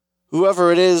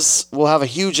 Whoever it is will have a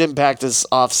huge impact this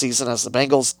offseason as the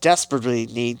Bengals desperately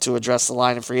need to address the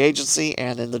line in free agency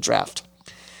and in the draft.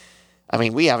 I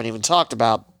mean, we haven't even talked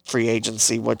about free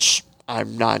agency, which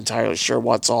I'm not entirely sure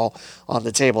what's all on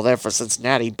the table there for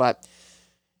Cincinnati, but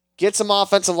get some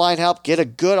offensive line help, get a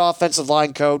good offensive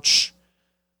line coach,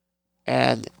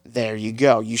 and there you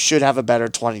go. You should have a better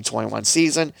 2021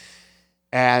 season,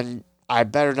 and I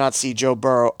better not see Joe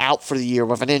Burrow out for the year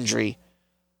with an injury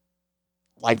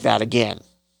like that again.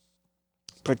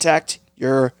 Protect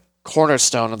your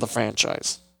cornerstone of the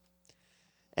franchise.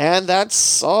 And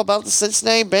that's all about the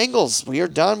Cincinnati Bengals. We are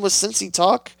done with Cincy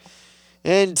talk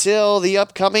until the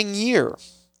upcoming year.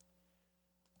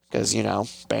 Because,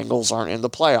 Bengals aren't in the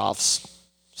playoffs.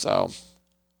 So,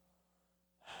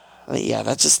 yeah,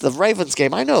 that's just the Ravens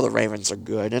game. I know the Ravens are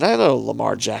good, and I know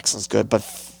Lamar Jackson's good, but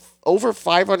over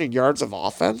 500 yards of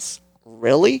offense?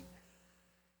 Really?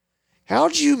 How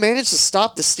did you manage to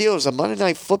stop the Steelers on Monday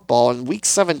Night Football in Week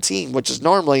 17, which is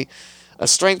normally a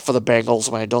strength for the Bengals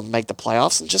when they don't make the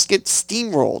playoffs and just get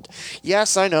steamrolled.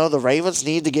 Yes, I know the Ravens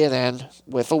need to get in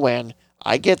with a win.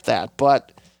 I get that,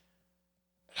 but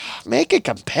make it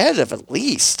competitive at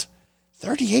least.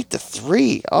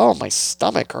 38-3. Oh, my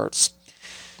stomach hurts.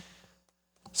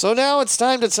 So now it's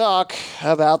time to talk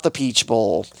about the Peach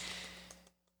Bowl.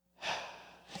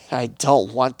 I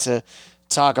don't want to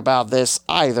talk about this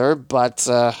either, but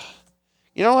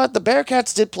you know what? The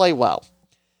Bearcats did play well.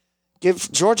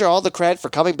 Give Georgia all the credit for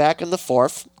coming back in the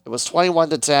fourth. It was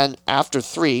 21-10 after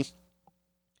 3.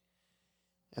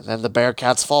 And then the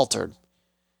Bearcats faltered.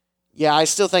 Yeah, I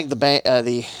still think the Bengals,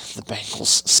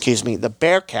 the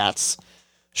Bearcats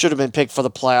should have been picked for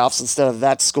the playoffs instead of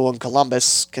that school in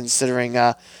Columbus, considering,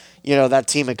 that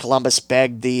team in Columbus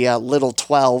begged the Little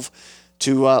 12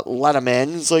 to let them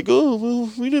in. It's like, oh,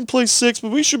 well, we didn't play 6,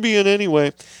 but we should be in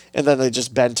anyway. And then they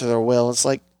just bend to their will. It's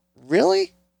like,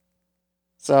 really?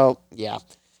 So, yeah.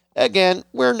 Again,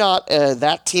 we're not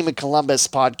that Team in Columbus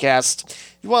podcast.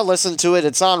 If you want to listen to it,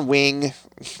 it's on Wing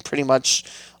pretty much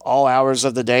all hours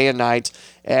of the day and night.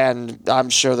 And I'm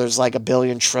sure there's like a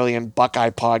billion trillion Buckeye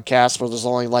podcasts where there's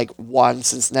only like one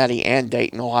Cincinnati and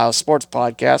Dayton, Ohio sports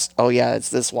podcast. Oh, yeah, it's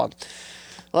this one.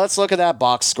 Let's look at that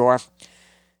box score.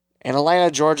 In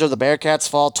Atlanta, Georgia, the Bearcats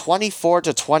fall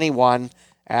 24-21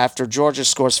 after Georgia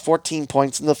scores 14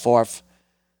 points in the fourth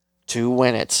to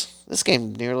win it. This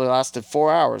game nearly lasted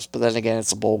 4 hours, but then again,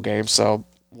 it's a bowl game, so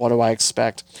what do I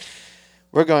expect?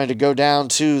 We're going to go down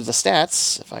to the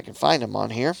stats, if I can find them on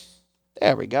here.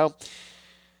 There we go.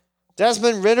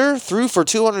 Desmond Ridder threw for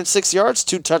 206 yards,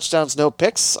 2 touchdowns, no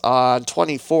picks on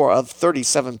 24 of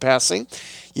 37 passing.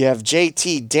 You have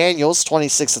JT Daniels,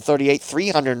 26 of 38,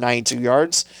 392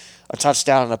 yards, a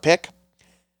touchdown and a pick.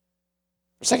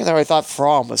 For a second there, I thought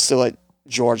Fromm was still at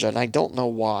Georgia, and I don't know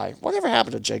why. Whatever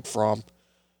happened to Jake Fromm?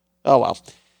 Oh, well.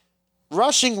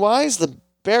 Rushing-wise, the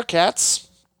Bearcats,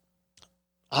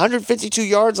 152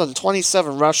 yards on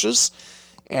 27 rushes,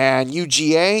 and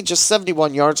UGA, just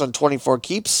 71 yards on 24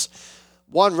 keeps.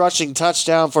 1 rushing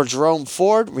touchdown for Jerome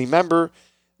Ford. Remember,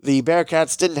 the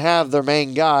Bearcats didn't have their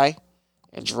main guy,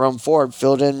 and Jerome Ford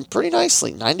filled in pretty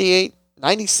nicely.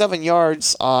 97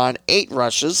 yards on 8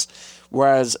 rushes,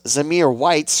 whereas Zamir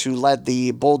Whites, who led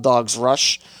the Bulldogs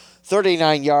rush,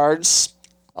 39 yards,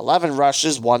 11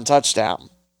 rushes, 1 touchdown.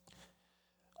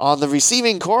 On the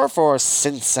receiving corps for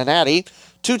Cincinnati,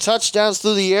 2 touchdowns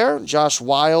through the air. Josh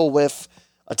Weil with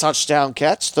a touchdown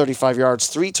catch, 35 yards,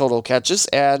 3 total catches.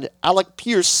 And Alec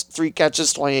Pierce, 3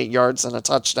 catches, 28 yards, and a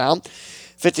touchdown.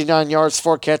 59 yards,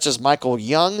 4 catches, Michael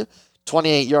Young.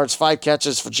 28 yards, 5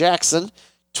 catches for Jackson.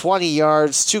 20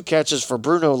 yards, 2 catches for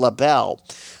Bruno LaBelle.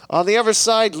 On the other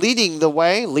side, leading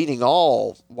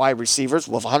all wide receivers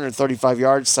with 135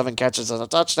 yards, 7 catches, and a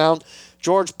touchdown,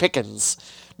 George Pickens.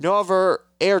 No other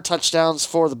air touchdowns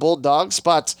for the Bulldogs,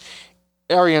 but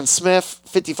Arian Smith,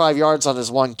 55 yards on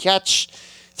his 1 catch.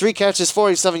 3 catches,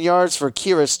 47 yards for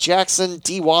Kyrus Jackson.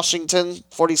 D. Washington,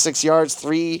 46 yards,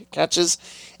 3 catches.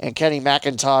 And Kenny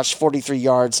McIntosh, 43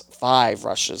 yards, 5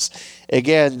 rushes.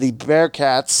 Again, the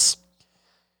Bearcats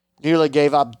nearly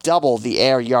gave up double the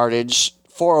air yardage,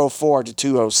 404 to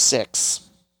 206.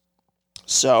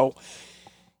 So,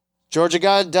 Georgia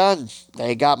got it done.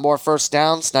 They got more first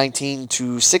downs,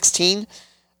 19-16.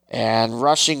 And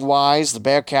rushing-wise, the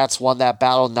Bearcats won that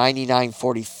battle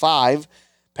 99-45.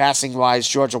 Passing-wise,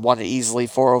 Georgia won it easily,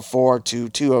 404 to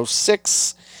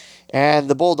 206. And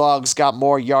the Bulldogs got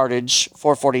more yardage,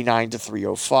 449 to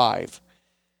 305.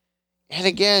 And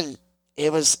again,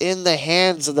 it was in the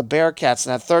hands of the Bearcats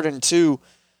in that 3rd and 2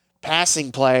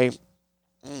 passing play.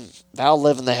 That'll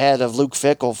live in the head of Luke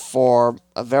Fickell for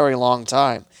a very long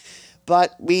time.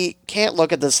 But we can't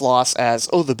look at this loss as,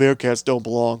 oh, the Bearcats don't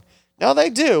belong. No, they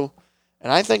do.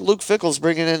 And I think Luke Fickell's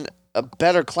bringing in a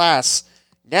better class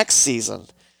next season.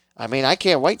 I mean, I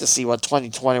can't wait to see what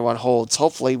 2021 holds.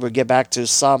 Hopefully, we'll get back to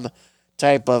some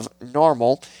type of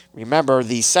normal. Remember,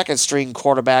 the second-string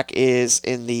quarterback is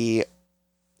in the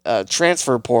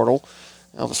transfer portal.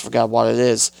 I almost forgot what it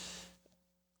is.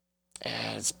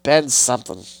 And it's Ben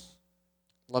something.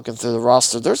 Looking through the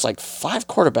roster, there's like 5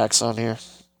 quarterbacks on here.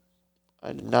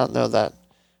 I did not know that.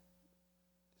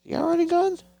 He already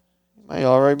gone? He might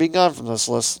already be gone from this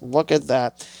list. Look at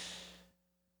that.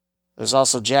 There's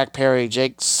also Jack Perry,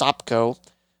 Jake Sopko,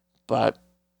 but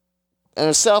in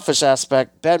a selfish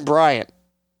aspect, Ben Bryant.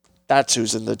 That's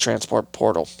who's in the transport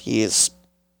portal. He is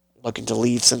looking to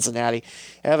leave Cincinnati.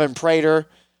 Evan Prater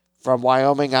from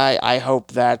Wyoming. I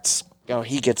hope that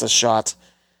he gets a shot.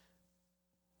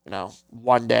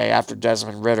 One day after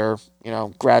Desmond Ridder,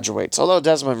 graduates. Although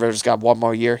Desmond Ritter's got 1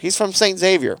 more year, he's from St.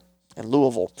 Xavier in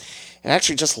Louisville. And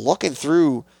actually, just looking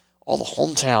through all the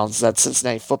hometowns that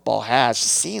Cincinnati football has,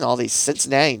 just seeing all these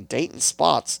Cincinnati and Dayton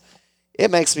spots,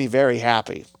 it makes me very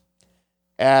happy.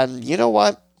 And you know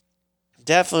what?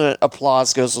 Definite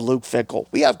applause goes to Luke Fickell.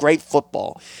 We have great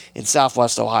football in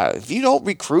Southwest Ohio. If you don't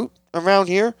recruit around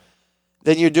here,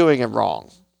 then you're doing it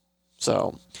wrong.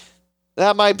 So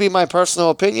that might be my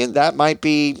personal opinion. That might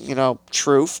be,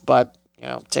 truth, but,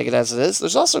 take it as it is.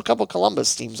 There's also a couple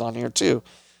Columbus teams on here, too,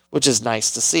 which is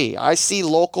nice to see. I see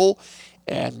local,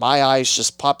 and my eyes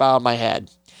just pop out of my head.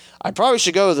 I probably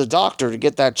should go to the doctor to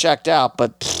get that checked out,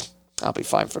 but I'll be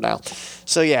fine for now.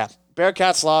 So, yeah,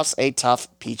 Bearcats lost a tough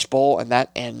Peach Bowl, and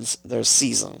that ends their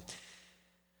season.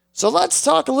 So let's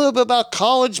talk a little bit about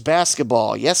college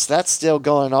basketball. Yes, that's still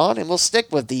going on, and we'll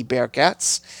stick with the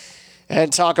Bearcats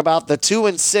and talk about the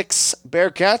 2-6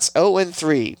 Bearcats,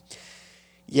 0-3.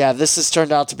 Yeah, this has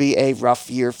turned out to be a rough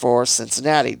year for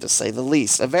Cincinnati, to say the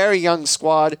least. A very young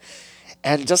squad,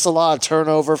 and just a lot of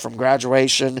turnover from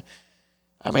graduation.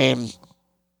 I mean,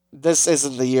 this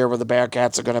isn't the year where the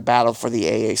Bearcats are going to battle for the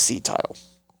AAC title.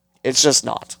 It's just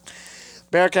not.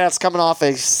 Bearcats coming off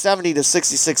a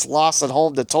 70-66 loss at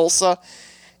home to Tulsa.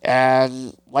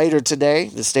 And later today,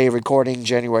 this day of recording,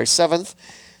 January 7th,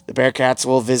 the Bearcats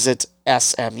will visit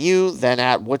SMU, then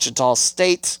at Wichita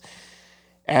State,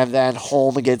 and then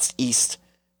home against East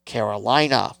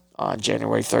Carolina on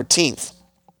January 13th.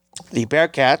 The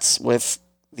Bearcats, with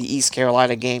the East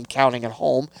Carolina game counting at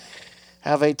home,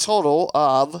 have a total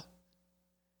of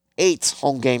 8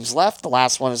 home games left. The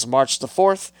last one is March the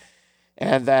 4th.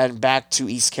 And then back to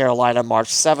East Carolina March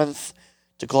 7th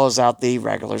to close out the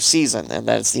regular season. And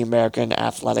that's the American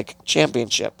Athletic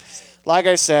Championship. Like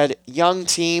I said, young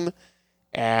team.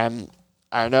 And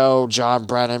I know John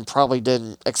Brennan probably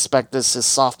didn't expect this his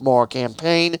sophomore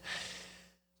campaign.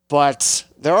 But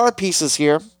there are pieces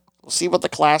here. We'll see what the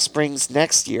class brings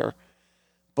next year.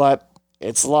 But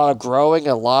it's a lot of growing,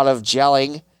 a lot of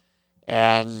gelling.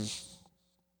 And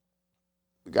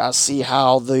we got to see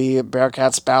how the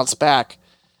Bearcats bounce back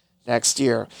next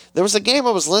year. There was a game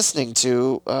I was listening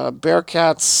to.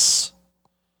 Bearcats.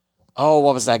 Oh,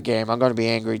 what was that game? I'm going to be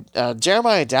angry.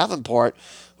 Jeremiah Davenport,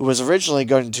 who was originally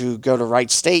going to go to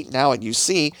Wright State, now at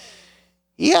UC,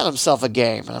 he had himself a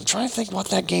game. And I'm trying to think what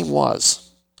that game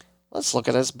was. Let's look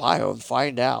at his bio and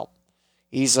find out.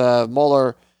 He's a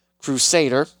Moeller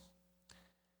Crusader.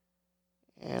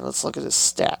 And let's look at his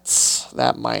stats.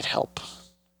 That might help.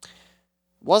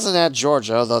 Wasn't at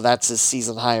Georgia, though that's his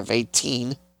season high of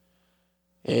 18.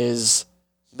 His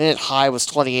minute high was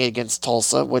 28 against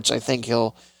Tulsa, which I think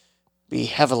he'll be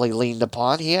heavily leaned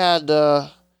upon. He had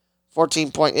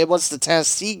 14 points. It was the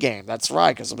Tennessee game. That's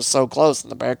right, because it was so close,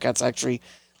 and the Bearcats actually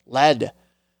led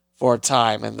for a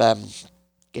time and then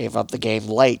gave up the game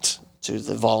late to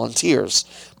the Volunteers.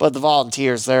 But the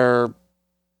Volunteers, are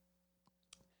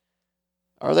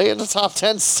they in the top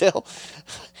 10 still?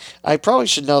 I probably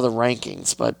should know the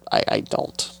rankings, but I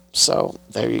don't. So,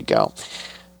 there you go.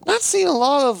 Not seeing a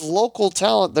lot of local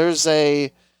talent. There's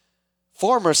a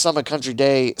former Summit Country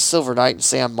Day Silver Knight in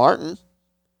Sam Martin.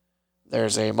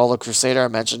 There's a Moeller Crusader. I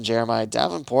mentioned Jeremiah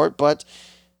Davenport, but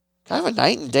kind of a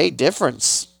night and day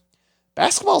difference.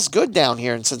 Basketball's good down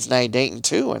here in Cincinnati, Dayton,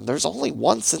 too, and there's only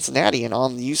one Cincinnatian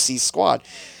on the UC squad.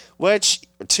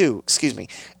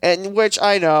 And which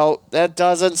I know that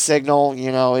doesn't signal,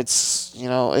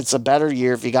 it's a better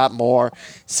year if you got more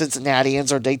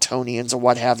Cincinnatians or Daytonians or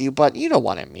what have you, but you know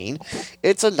what I mean.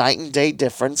 It's a night and day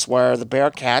difference where the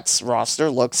Bearcats roster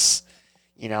looks,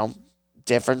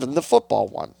 different than the football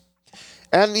one.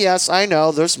 And yes, I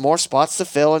know there's more spots to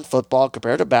fill in football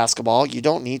compared to basketball. You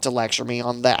don't need to lecture me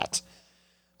on that.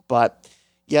 But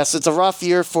yes, it's a rough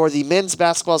year for the men's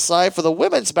basketball side. For the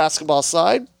women's basketball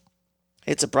side,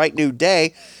 it's a bright new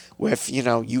day with,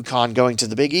 UConn going to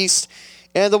the Big East.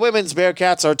 And the women's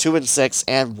Bearcats are 2-6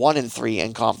 and 1-3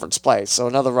 in conference play. So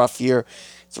another rough year.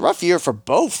 It's a rough year for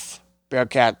both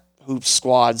Bearcat hoops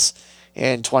squads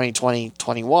in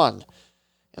 2020-21.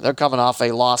 And they're coming off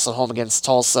a loss at home against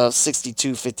Tulsa,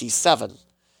 62-57.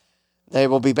 They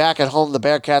will be back at home, the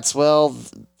Bearcats will,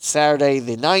 Saturday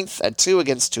the 9th at 2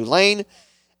 against Tulane.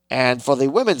 And for the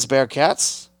women's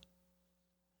Bearcats,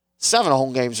 7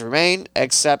 home games remain,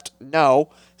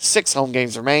 6 home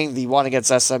games remain. The one against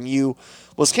SMU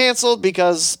was canceled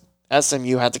because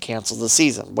SMU had to cancel the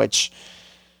season, which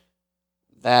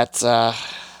that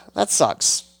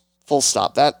sucks. Full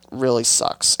stop. That really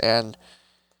sucks.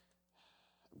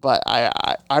 But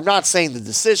I'm not saying the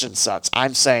decision sucks.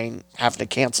 I'm saying having to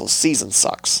cancel a season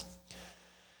sucks.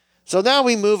 So now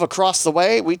we move across the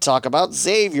way. We talk about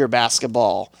Xavier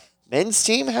basketball. Men's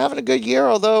team having a good year,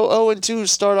 although 0-2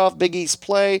 start off Big East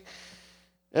play.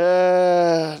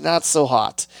 Not so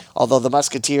hot. Although the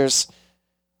Musketeers,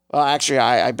 well, actually,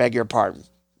 I beg your pardon.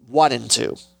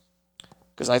 1-2.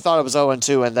 Because I thought it was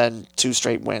 0-2 and then 2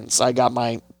 straight wins. I got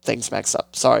my things mixed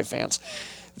up. Sorry, fans.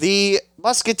 The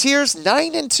Musketeers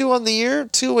 9-2 on the year,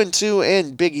 2-2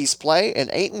 in Big East play,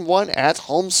 and 8-1 at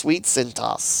home sweet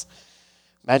Cintas.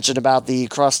 Mentioned about the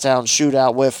crosstown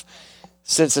shootout with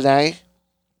Cincinnati,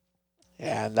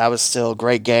 and that was still a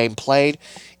great game played.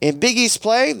 In Big East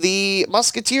play, the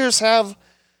Musketeers have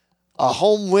a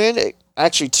home win,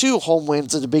 actually 2 home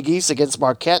wins in the Big East against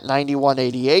Marquette,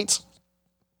 91-88,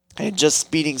 and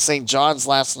just beating St. John's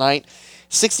last night,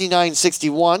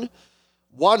 69-61.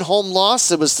 1 home loss,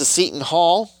 it was to Seton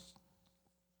Hall,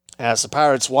 as the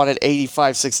Pirates won at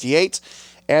 85-68.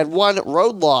 And 1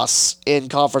 road loss in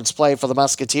conference play for the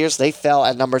Musketeers. They fell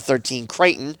at number 13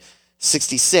 Creighton,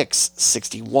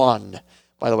 66-61.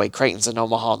 By the way, Creighton's in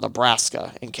Omaha,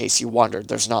 Nebraska, in case you wondered.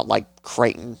 There's not like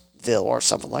Creightonville or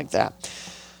something like that.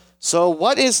 So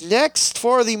what is next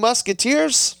for the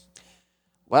Musketeers?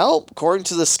 Well, according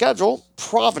to the schedule,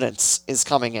 Providence is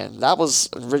coming in. That was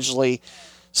originally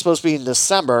supposed to be in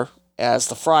December, as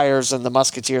the Friars and the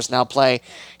Musketeers now play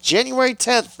January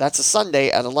 10th. That's a Sunday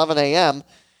at 11 a.m.,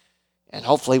 and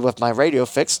hopefully with my radio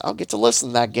fixed, I'll get to listen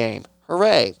to that game.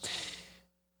 Hooray.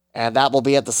 And that will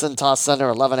be at the Cintas Center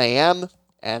at 11 a.m.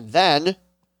 And then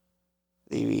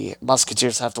the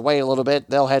Musketeers have to wait a little bit.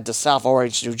 They'll head to South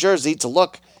Orange, New Jersey to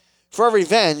look for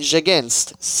revenge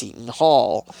against Seton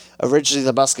Hall. Originally,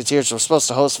 the Musketeers were supposed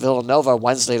to host Villanova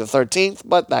Wednesday the 13th,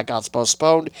 but that got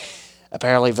postponed.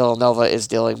 Apparently, Villanova is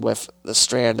dealing with the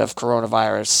strand of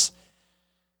coronavirus.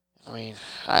 I mean,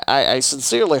 I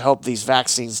sincerely hope these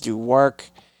vaccines do work,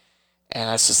 and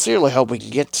I sincerely hope we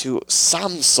can get to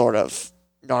some sort of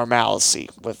normalcy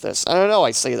with this. I don't know,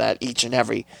 I say that each and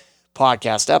every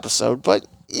podcast episode, but,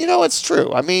 it's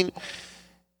true. I mean,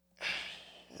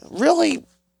 really,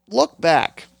 look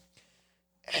back,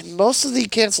 and most of the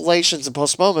cancellations and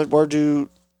postponement were due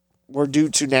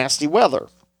to nasty weather.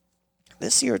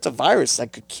 This year, it's a virus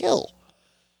that could kill.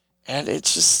 And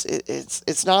it's just,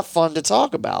 it's not fun to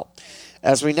talk about.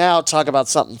 As we now talk about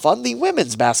something fun, the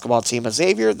women's basketball team of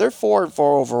Xavier, they're 4-4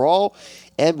 overall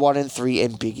and 1-3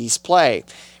 in Big East play.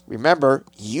 Remember,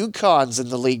 UConn's in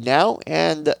the league now,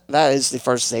 and that is the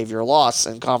first Xavier loss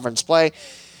in conference play.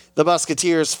 The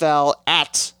Musketeers fell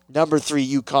at number 3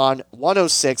 UConn,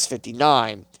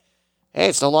 106-59. Hey,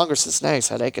 it's no longer Cincinnati's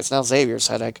headache, it's now Xavier's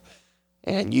headache.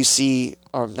 And UConn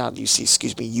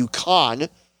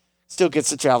still gets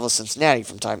to travel to Cincinnati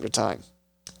from time to time.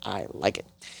 I like it.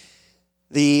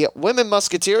 The women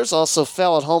Musketeers also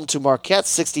fell at home to Marquette,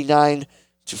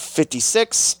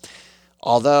 69-56.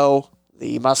 Although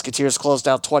the Musketeers closed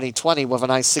out 2020 with a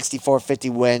nice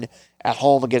 64-50 win at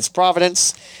home against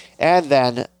Providence. And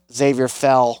then Xavier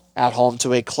fell at home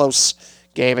to a close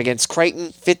game against Creighton,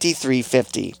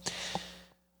 53-50.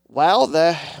 Well,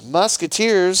 the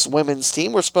Musketeers women's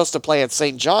team were supposed to play at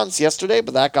St. John's yesterday,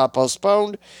 but that got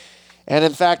postponed. And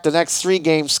in fact, the next 3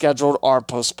 games scheduled are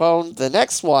postponed. The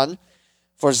next one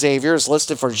for Xavier is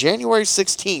listed for January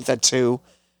 16th at 2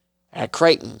 at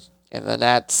Creighton. And then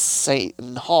at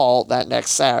Seton Hall that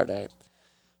next Saturday.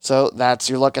 So that's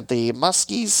your look at the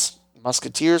Musketeers,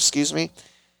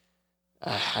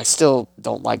 I still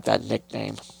don't like that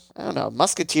nickname. I don't know.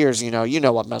 Musketeers, you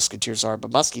know what Musketeers are,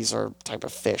 but Muskies are a type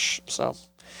of fish. So,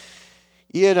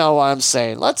 you know what I'm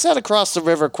saying. Let's head across the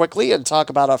river quickly and talk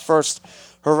about our first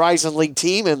Horizon League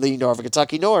team in the Northern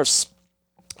Kentucky Norse.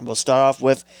 We'll start off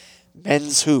with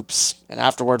men's hoops, and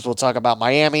afterwards we'll talk about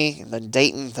Miami, and then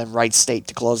Dayton, then Wright State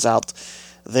to close out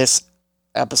this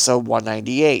episode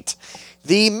 198.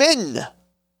 The men,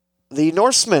 the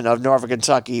Norsemen of Northern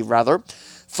Kentucky, 5-4,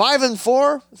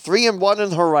 3-1 in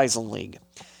the Horizon League.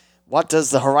 What does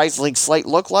the Horizon League slate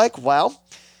look like? Well,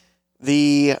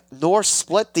 the Norse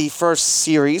split the first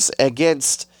series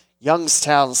against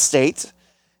Youngstown State.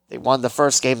 They won the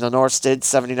first game, the Norse did,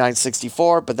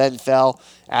 79-64, but then fell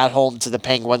at home to the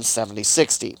Penguins,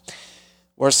 70-60.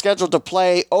 We're scheduled to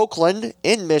play Oakland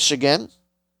in Michigan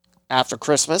after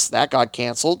Christmas. That got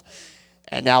canceled.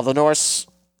 And now the Norse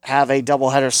have a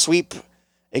doubleheader sweep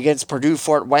against Purdue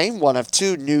Fort Wayne, one of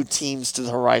 2 new teams to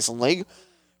the Horizon League.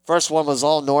 First one was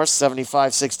all Norse,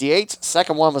 75-68.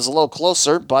 Second one was a little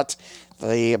closer, but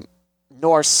the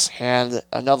Norse had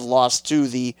another loss to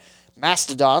the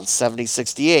Mastodons,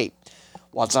 70-68.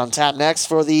 What's on tap next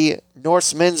for the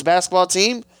Norse men's basketball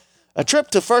team? A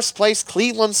trip to first place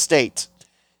Cleveland State.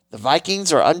 The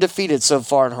Vikings are undefeated so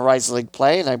far in Horizon League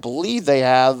play, and I believe they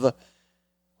have,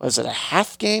 a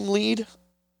half-game lead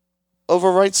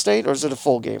over Wright State, or is it a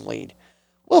full game lead?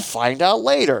 We'll find out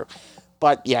later.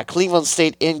 But yeah, Cleveland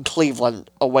State in Cleveland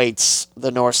awaits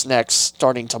the Norse next,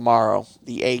 starting tomorrow,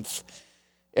 the 8th.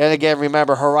 And again,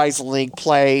 remember, Horizon League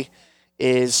play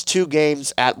is 2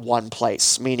 games at one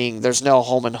place, meaning there's no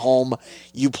home and home.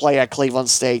 You play at Cleveland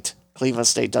State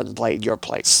doesn't play at your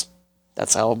place.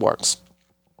 That's how it works.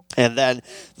 And then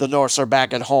the Norse are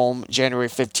back at home January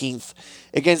 15th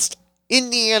against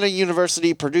Indiana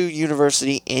University, Purdue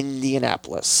University,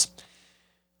 Indianapolis.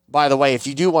 By the way, if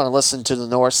you do want to listen to the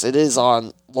Norse, it is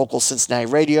on local Cincinnati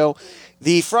radio.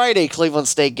 The Friday Cleveland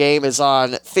State game is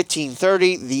on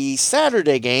 1530. The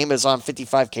Saturday game is on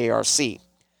 55 KRC.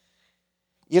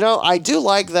 You know, I do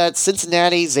like that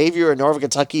Cincinnati, Xavier, and Northern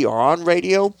Kentucky are on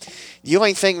radio. The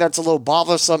only thing that's a little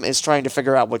bothersome is trying to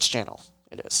figure out which channel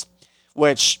it is.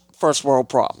 Which, first world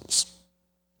problems.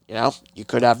 You know, you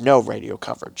could have no radio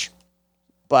coverage.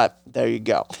 But there you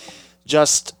go.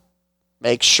 Just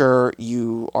make sure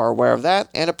you are aware of that.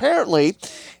 And apparently,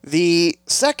 the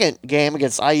second game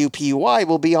against IUPUI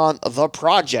will be on The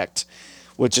Project,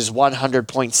 which is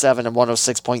 100.7 and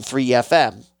 106.3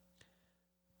 FM.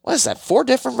 What is that, 4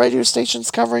 different radio stations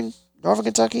covering Northern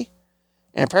Kentucky?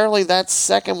 And apparently that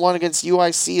second one against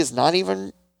UIC is not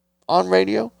even on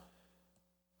radio?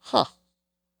 Huh.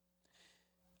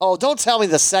 Oh, don't tell me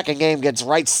the second game against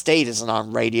Wright State isn't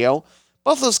on radio.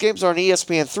 Both those games are on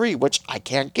ESPN3, which I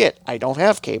can't get. I don't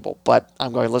have cable, but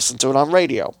I'm going to listen to it on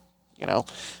radio. You know,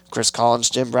 Chris Collins,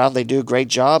 Jim Brown, they do a great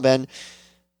job, and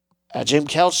Jim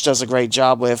Kelch does a great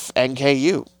job with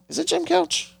NKU. Is it Jim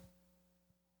Kelch?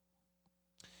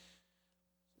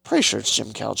 Pretty sure it's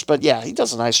Jim Kelch, but yeah, he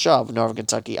does a nice job in Northern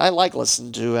Kentucky. I like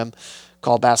listening to him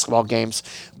call basketball games,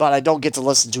 but I don't get to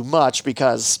listen to much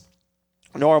because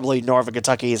normally Northern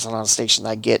Kentucky isn't on a station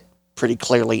that I get pretty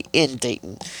clearly in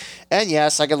Dayton. And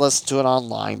yes, I can listen to it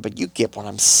online, but you get what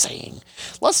I'm saying.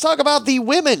 Let's talk about the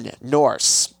women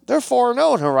Norse. They're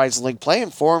 4-0 in Horizon League play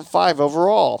and 4-5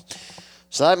 overall.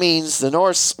 So that means the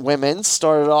Norse women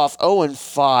started off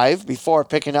 0-5 before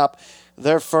picking up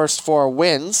their first 4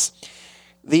 wins.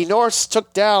 The Norse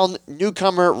took down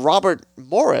newcomer Robert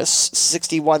Morris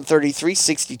 61-33,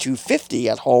 62-50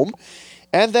 at home,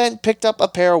 and then picked up a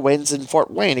pair of wins in Fort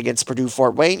Wayne against Purdue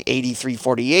Fort Wayne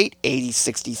 83-48,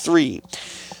 80-63.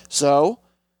 So,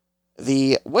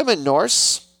 the women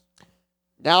Norse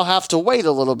now have to wait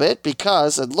a little bit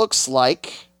because it looks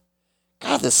like...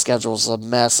 God, this schedule's a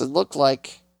mess. It looked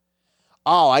like...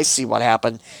 Oh, I see what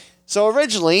happened. So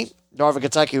originally, Northern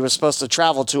Kentucky was supposed to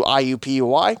travel to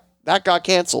IUPUI. That got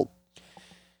canceled.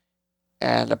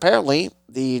 And apparently,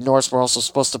 the Norse were also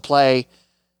supposed to play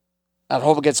at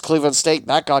home against Cleveland State.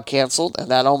 That got canceled, and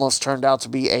that almost turned out to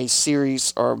be a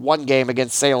series or one game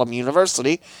against Salem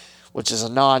University, which is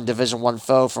a non-Division I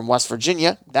foe from West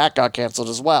Virginia. That got canceled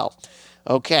as well.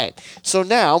 Okay, so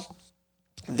now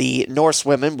the Norse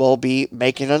women will be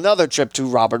making another trip to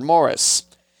Robert Morris.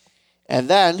 And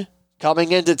then,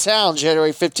 coming into town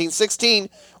January 15-16,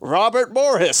 Robert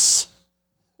Morris.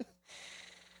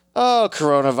 Oh,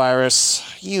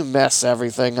 coronavirus, you mess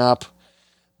everything up.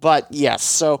 But yes,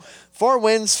 so 4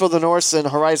 wins for the Norse in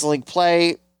Horizon League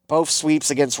play, both sweeps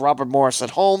against Robert Morris at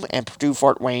home and Purdue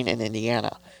Fort Wayne in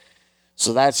Indiana.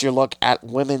 So that's your look at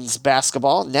women's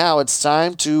basketball. Now it's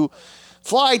time to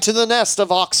fly to the nest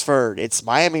of Oxford. It's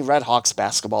Miami Redhawks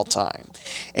basketball time.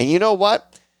 And you know what?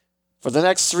 For the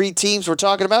next 3 teams we're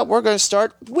talking about, we're going to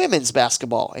start women's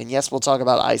basketball. And yes, we'll talk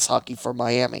about ice hockey for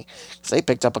Miami, because they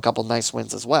picked up a couple nice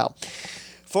wins as well.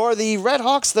 For the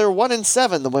Redhawks, they're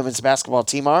 1-7, the women's basketball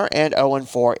team are, and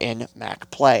 0-4 in MAC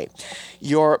play.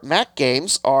 Your MAC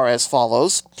games are as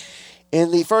follows. In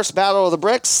the first Battle of the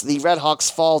Bricks, the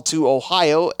Redhawks fall to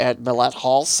Ohio at Millett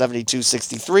Hall,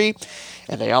 72-63.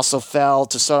 And they also fell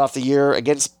to start off the year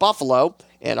against Buffalo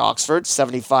in Oxford,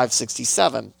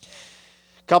 75-67.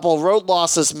 Couple of road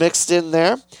losses mixed in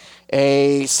there.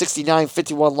 A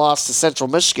 69-51 loss to Central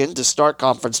Michigan to start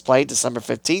conference play December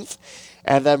 15th.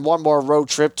 And then one more road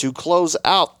trip to close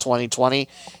out 2020,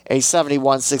 a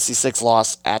 71-66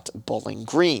 loss at Bowling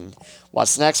Green.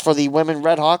 What's next for the women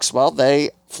Redhawks? Well, they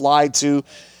fly to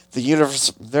the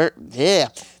University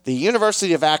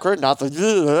of Akron, not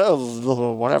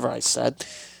the whatever I said.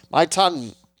 My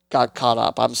tongue got caught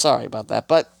up. I'm sorry about that.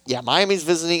 But yeah, Miami's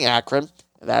visiting Akron.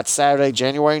 That's Saturday,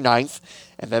 January 9th.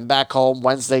 And then back home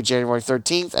Wednesday, January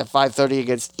 13th at 5:30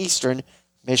 against Eastern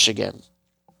Michigan.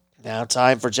 Now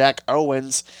time for Jack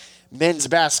Owen's men's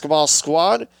basketball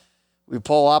squad. We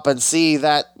pull up and see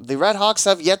that the Redhawks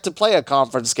have yet to play a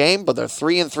conference game, but they're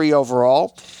 3-3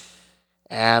 overall.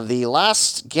 And the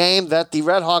last game that the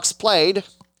Redhawks played,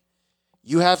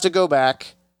 you have to go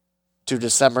back to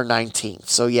December 19th.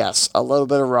 So yes, a little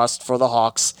bit of rust for the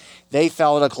Hawks. They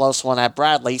fell in a close one at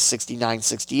Bradley,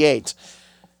 69-68.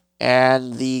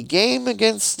 And the game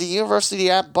against the University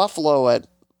at Buffalo at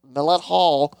Millett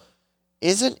Hall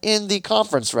isn't in the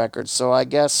conference record. So I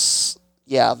guess,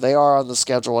 yeah, they are on the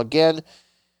schedule again.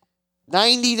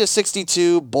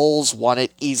 90-62, Bulls won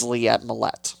it easily at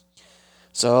Millett.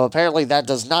 So apparently that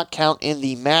does not count in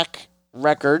the MAC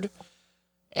record.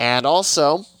 And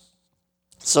also,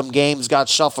 some games got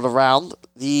shuffled around.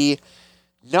 The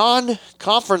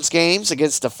non-conference games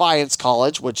against Defiance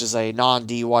College, which is a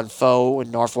non-D1 foe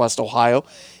in Northwest Ohio,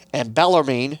 and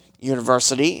Bellarmine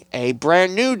University, a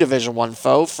brand new Division I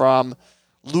foe from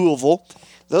Louisville.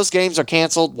 Those games are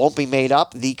canceled, won't be made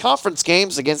up. The conference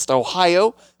games against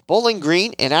Ohio, Bowling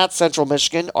Green, and at Central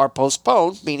Michigan are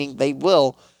postponed, meaning they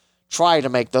will try to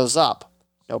make those up.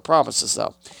 No promises,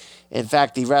 though. In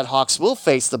fact, the Red Hawks will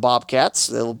face the Bobcats.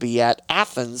 They'll be at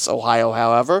Athens, Ohio,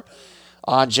 however,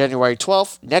 on January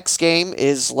 12th. Next game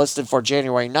is listed for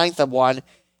January 9th at 1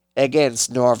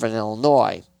 against Northern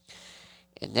Illinois.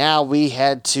 And now we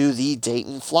head to the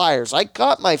Dayton Flyers. I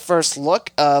got my first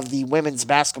look of the women's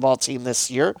basketball team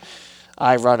this year.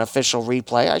 I run official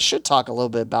replay. I should talk a little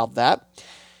bit about that.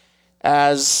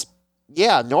 As,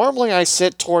 yeah, normally I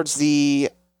sit towards the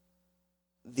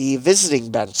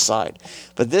visiting bench side.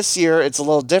 But this year, it's a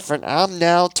little different. I'm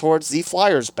now towards the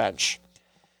Flyers bench.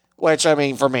 Which, I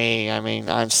mean, for me,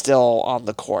 I'm still on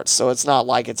the court. So it's not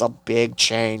like it's a big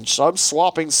change. So I'm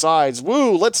swapping sides.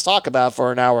 Woo, let's talk about it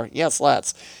for an hour. Yes,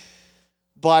 let's.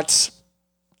 But,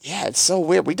 yeah, it's so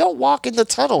weird. We don't walk in the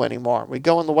tunnel anymore. We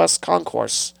go in the West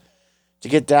Concourse to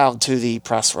get down to the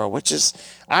press row. Which is,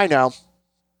 I know,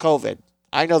 COVID.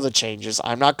 I know the changes.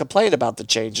 I'm not complaining about the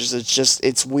changes. It's just,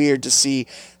 it's weird to see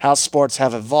how sports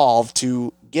have evolved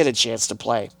to get a chance to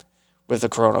play with the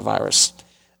coronavirus,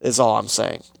 is all I'm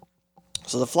saying.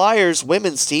 So the Flyers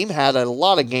women's team had a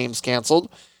lot of games canceled.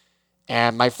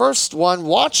 And my first one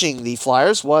watching the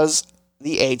Flyers was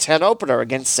the A-10 opener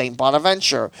against St.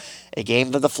 Bonaventure, a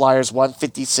game that the Flyers won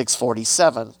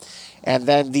 56-47. And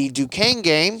then the Duquesne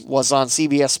game was on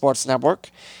CBS Sports Network,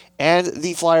 and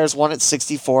the Flyers won it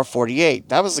 64-48.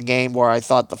 That was a game where I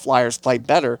thought the Flyers played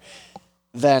better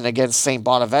than against St.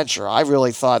 Bonaventure. I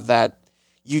really thought that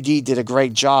UD did a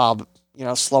great job,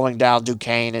 slowing down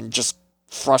Duquesne and just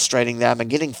frustrating them and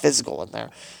getting physical in there.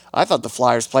 I thought the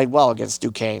Flyers played well against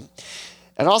Duquesne.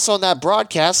 And also in that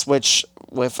broadcast, which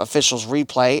with officials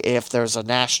replay, if there's a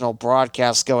national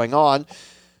broadcast going on,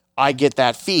 I get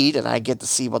that feed and I get to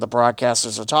see what the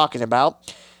broadcasters are talking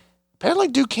about. Apparently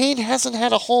Duquesne hasn't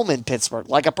had a home in Pittsburgh,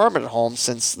 like a permanent home,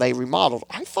 since they remodeled.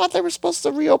 I thought they were supposed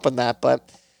to reopen that,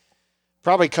 but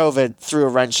probably COVID threw a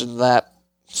wrench into that.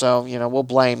 So, we'll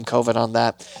blame COVID on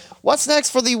that. What's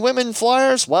next for the women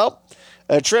Flyers? Well,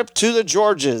 a trip to the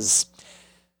Georges.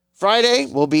 Friday,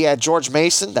 we'll be at George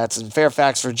Mason, that's in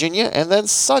Fairfax, Virginia, and then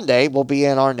Sunday, we'll be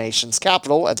in our nation's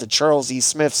capital at the Charles E.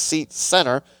 Smith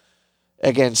Center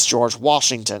against George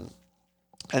Washington.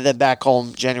 And then back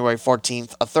home, January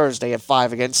 14th, a Thursday at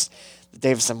 5 against the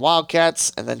Davison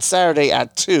Wildcats, and then Saturday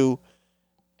at 2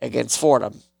 against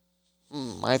Fordham.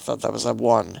 I thought that was at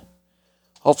 1.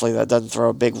 Hopefully that doesn't throw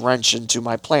a big wrench into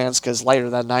my plans, because later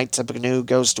that night, Tippecanoe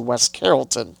goes to West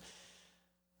Carrollton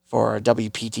for a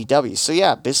WPTW. So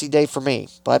yeah, busy day for me,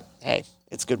 but hey,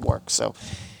 it's good work. So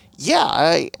yeah,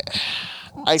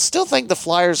 I still think the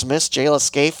Flyers missed Jayla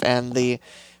Scaife and the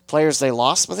players they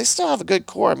lost, but they still have a good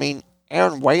core.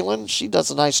 Aaron Whalen, she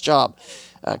does a nice job.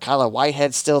 Kyla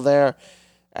Whitehead's still there.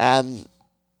 And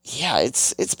yeah,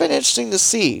 it's been interesting to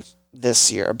see this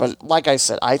year. But like I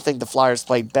said, I think the Flyers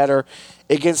played better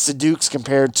against the Dukes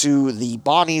compared to the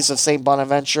Bonnies of St.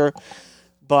 Bonaventure.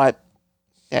 But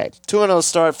hey, 2-0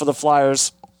 start for the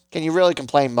Flyers. Can you really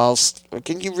complain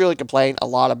Can you really complain a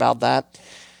lot about that?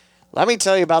 Let me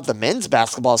tell you about the men's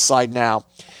basketball side now.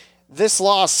 This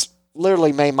loss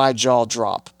literally made my jaw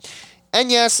drop. And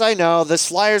yes, I know, this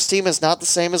Flyers team is not the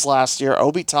same as last year.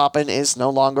 Obi Toppin is no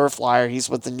longer a Flyer. He's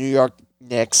with the New York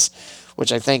Knicks,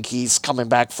 which I think he's coming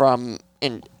back from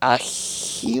a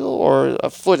heel or a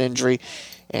foot injury,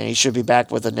 and he should be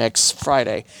back with the Knicks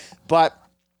Friday. But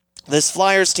this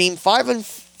Flyers team,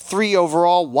 5-3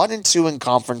 overall, 1-2 in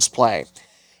conference play.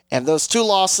 And those 2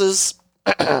 losses,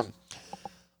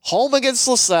 home against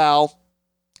LaSalle,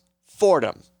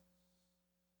 Fordham.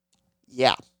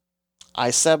 Yeah.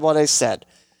 I said what I said.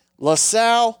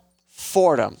 LaSalle,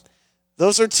 Fordham.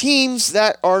 Those are teams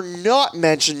that are not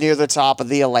mentioned near the top of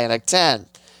the Atlantic 10.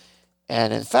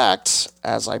 And in fact,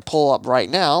 as I pull up right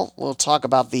now, we'll talk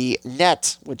about the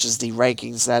net, which is the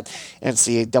rankings that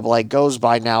NCAA goes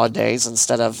by nowadays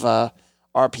instead of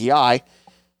RPI.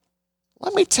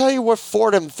 Let me tell you where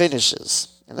Fordham finishes.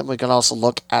 And then we can also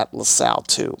look at LaSalle,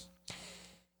 too.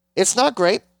 It's not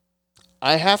great.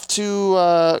 I have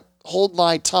to hold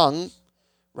my tongue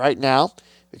right now,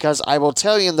 because I will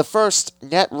tell you in the first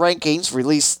net rankings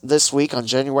released this week on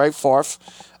January 4th.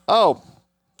 Oh,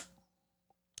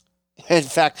 in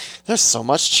fact, there's so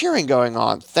much cheering going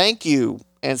on. Thank you,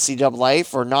 NCAA,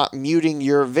 for not muting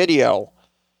your video.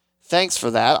 Thanks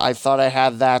for that. I thought I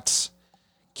had that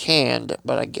canned,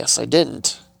 but I guess I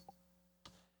didn't.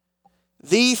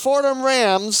 The Fordham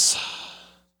Rams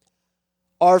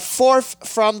are fourth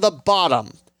from the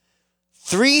bottom,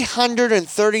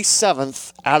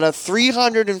 337th out of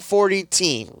 340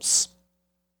 teams.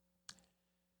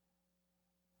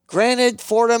 Granted,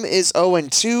 Fordham is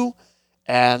 0-2,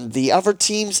 and the other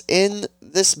teams in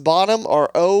this bottom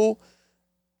are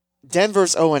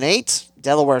Denver's 0-8,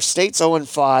 Delaware State's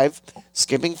 0-5,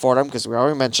 skipping Fordham because we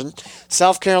already mentioned.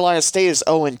 South Carolina State is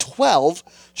 0-12.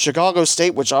 Chicago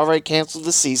State, which already canceled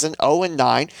the season,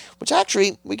 0-9, which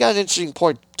actually, we got an interesting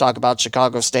point to talk about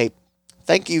Chicago State.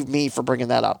 Thank you, me, for bringing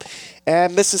that up.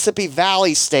 And Mississippi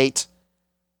Valley State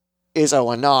is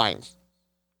 0-9.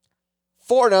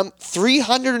 Fordham,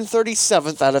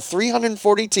 337th out of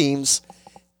 340 teams,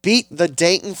 beat the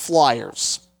Dayton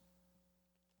Flyers.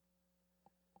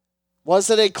 Was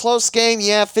it a close game?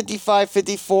 Yeah,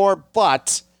 55-54,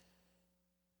 but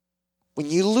when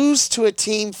you lose to a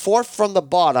team fourth from the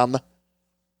bottom,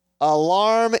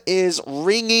 alarm is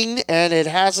ringing and it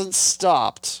hasn't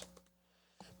stopped.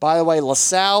 By the way,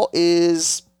 LaSalle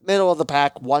is middle of the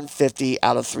pack, 150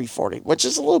 out of 340, which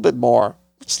is a little bit more.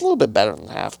 It's a little bit better than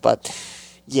half, but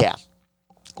yeah.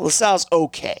 LaSalle's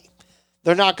okay.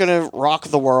 They're not going to rock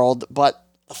the world, but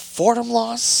the Fordham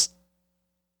loss?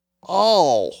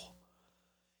 Oh.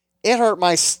 It hurt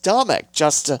my stomach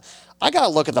just to... I got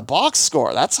to look at the box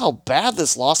score. That's how bad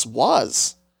this loss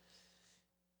was.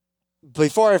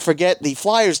 Before I forget, the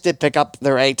Flyers did pick up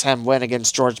their A-10 win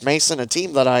against George Mason, a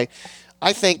team that I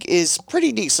think is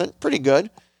pretty decent, pretty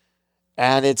good.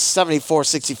 And it's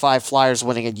 74-65 Flyers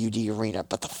winning at UD Arena.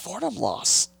 But the Fordham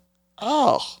loss,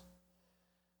 oh.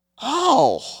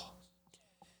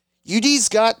 UD's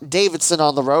got Davidson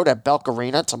on the road at Belk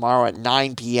Arena tomorrow at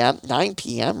 9 p.m. 9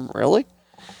 p.m., really?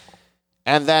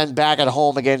 And then back at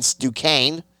home against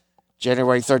Duquesne,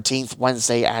 January 13th,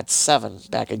 Wednesday at 7,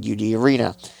 back at UD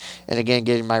Arena. And again,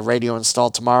 getting my radio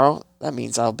installed tomorrow, that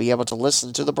means I'll be able to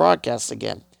listen to the broadcast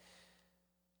again.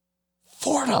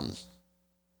 Fordham.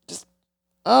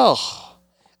 I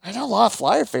know a lot of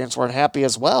Flyer fans weren't happy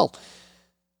as well.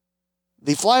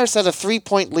 The Flyers had a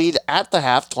 3-point lead at the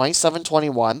half,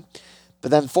 27-21, but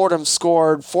then Fordham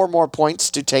scored 4 more points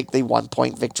to take the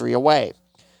 1-point victory away.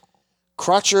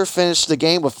 Crutcher finished the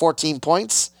game with 14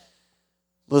 points.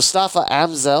 Mustafa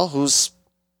Amzel, who's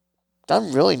done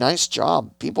a really nice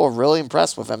job. People are really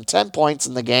impressed with him. 10 points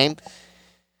in the game.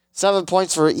 7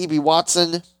 points for E.B.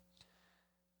 Watson.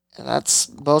 And that's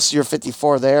most of your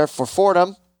 54 there. For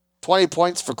Fordham, 20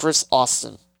 points for Chris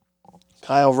Austin.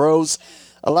 Kyle Rose,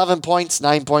 11 points,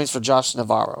 9 points for Josh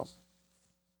Navarro.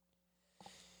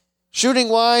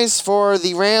 Shooting-wise, for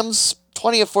the Rams,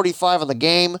 20 of 45 on the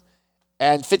game,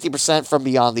 and 50% from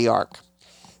beyond the arc.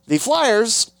 The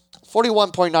Flyers,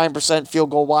 41.9%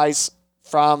 field goal-wise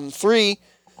from 3,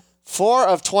 4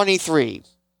 of 23.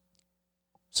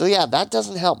 So yeah, that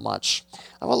doesn't help much.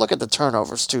 I'm going to look at the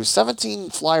turnovers too. 17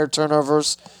 Flyer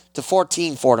turnovers to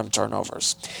 14 Fordham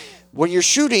turnovers. When you're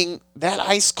shooting that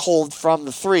ice cold from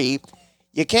the 3,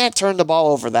 you can't turn the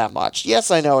ball over that much.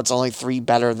 Yes, I know it's only 3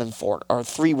 better than Fordham, or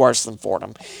 3 worse than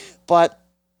Fordham. But at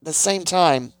the same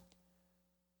time,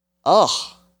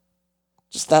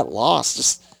 just that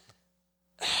loss.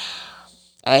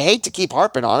 I hate to keep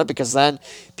harping on it because then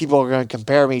people are going to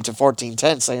compare me to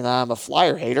 14-10 saying that I'm a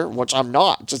Flyer hater, which I'm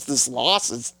not. Just this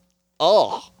loss is,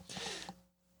 it's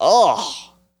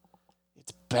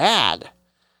bad.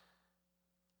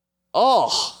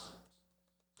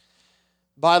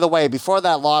 By the way, before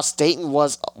that loss, Dayton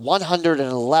was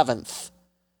 111th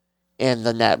in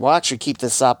the net. We'll actually keep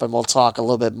this up and we'll talk a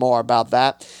little bit more about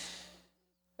that.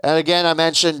 And again, I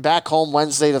mentioned back home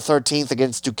Wednesday the 13th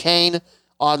against Duquesne,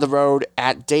 on the road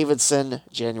at Davidson,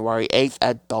 January 8th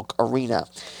at Belk Arena.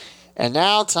 And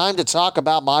now, time to talk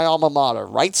about my alma mater,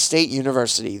 Wright State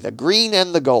University, the green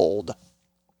and the gold.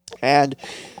 And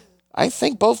I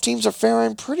think both teams are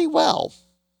faring pretty well.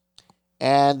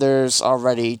 And there's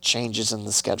already changes in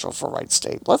the schedule for Wright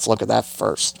State. Let's look at that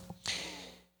first.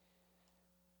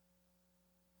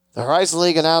 The Horizon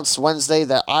League announced Wednesday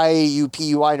that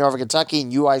IUPUI Northern Kentucky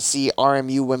and UIC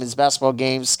RMU women's basketball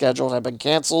games scheduled have been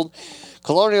canceled.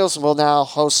 Colonials will now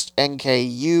host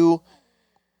NKU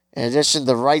In addition,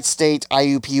 the Wright State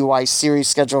IUPUI series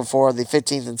scheduled for the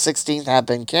 15th and 16th have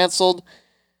been canceled.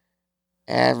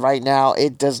 And right now,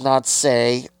 it does not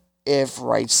say if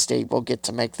Wright State will get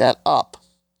to make that up.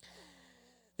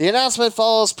 The announcement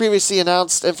follows previously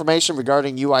announced information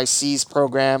regarding UIC's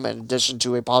program in addition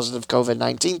to a positive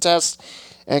COVID-19 test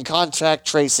and contact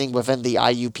tracing within the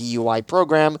IUPUI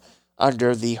program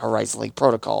under the Horizon League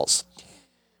protocols.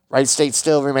 Wright State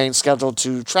still remains scheduled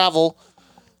to travel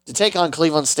to take on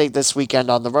Cleveland State this weekend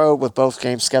on the road, with both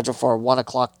games scheduled for a 1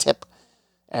 o'clock tip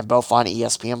and both on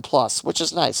ESPN+, which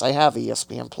is nice. I have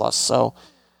ESPN+, so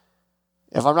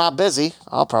if I'm not busy,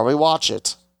 I'll probably watch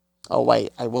it. Oh,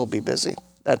 wait, I will be busy.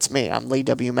 That's me. I'm Lee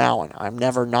W. Mowen. I'm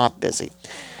never not busy.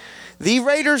 The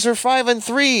Raiders are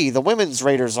 5-3. The women's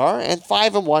Raiders are, and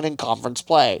 5-1 in conference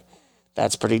play.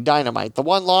 That's pretty dynamite. The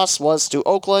one loss was to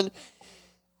Oakland.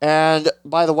 And,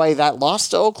 by the way, that loss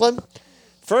to Oakland,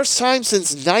 first time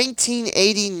since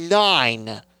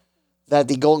 1989 that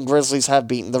the Golden Grizzlies have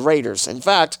beaten the Raiders. In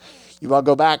fact, you want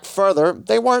to go back further,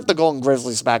 they weren't the Golden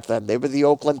Grizzlies back then. They were the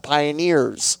Oakland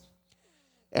Pioneers.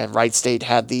 And Wright State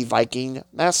had the Viking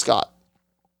mascot.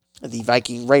 The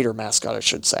Viking Raider mascot, I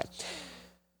should say.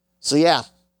 So, yeah,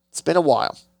 it's been a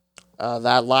while.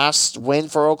 That last win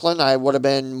for Oakland, I would have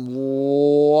been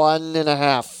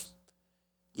 1.5.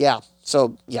 Yeah,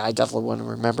 so, yeah, I definitely wouldn't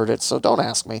have remembered it, so don't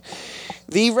ask me.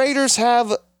 The Raiders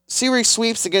have series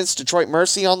sweeps against Detroit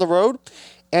Mercy on the road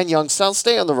and Youngstown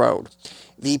State on the road.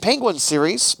 The Penguins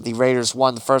series, the Raiders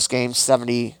won the first game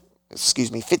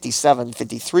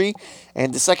 57-53,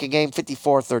 and the second game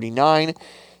 54-39.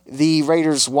 The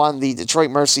Raiders won the Detroit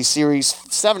Mercy series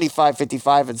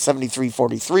 75-55 and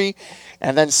 73-43,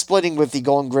 and then splitting with the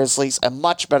Golden Grizzlies, a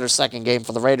much better second game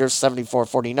for the Raiders,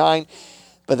 74-49,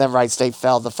 but then Wright State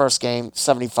fell the first game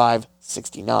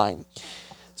 75-69.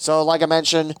 So, like I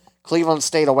mentioned, Cleveland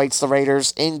State awaits the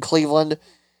Raiders in Cleveland,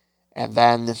 and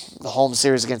then the home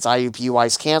series against IUPUI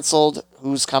is canceled.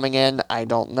 Who's coming in? I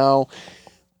don't know.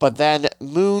 But then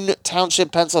Moon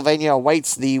Township, Pennsylvania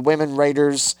awaits the women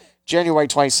Raiders January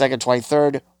 22nd,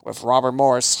 23rd, with Robert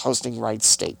Morris hosting Wright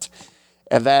State.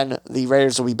 And then the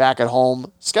Raiders will be back at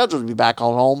home, scheduled to be back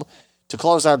on home, to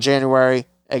close out January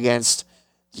against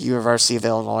the University of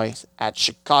Illinois at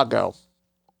Chicago.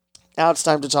 Now it's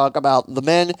time to talk about the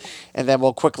men, and then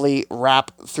we'll quickly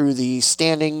wrap through the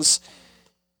standings,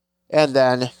 and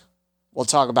then we'll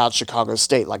talk about Chicago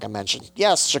State, like I mentioned.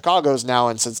 Yes, Chicago's now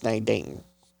in Cincinnati Dayton,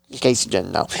 in case you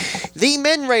didn't know. The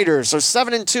men Raiders are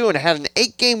 7-2 and had an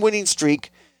 8-game winning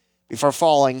streak before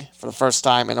falling for the first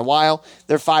time in a while.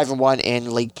 They're 5-1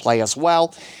 in league play as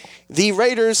well. The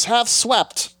Raiders have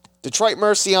swept Detroit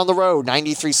Mercy on the road,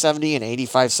 93-70 and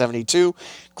 85-72.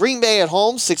 Green Bay at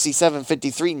home,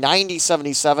 67-53,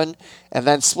 90-77, and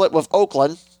then split with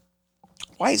Oakland.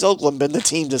 Why has Oakland been the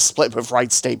team to split with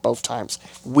Wright State both times?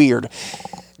 Weird.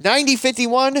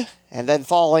 90-51, and then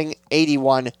falling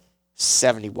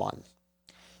 81-71.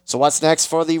 So what's next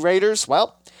for the Raiders?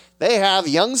 Well, they have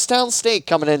Youngstown State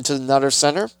coming into the Nutter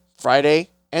Center Friday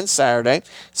and Saturday.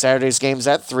 Saturday's game's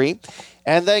at 3.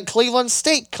 And then Cleveland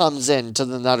State comes into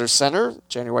the Nutter Center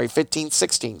January 15th,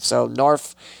 16th. So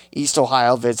Northeast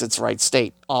Ohio visits Wright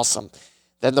State. Awesome.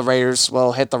 Then the Raiders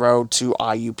will hit the road to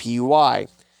IUPUI.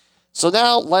 So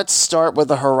now let's start with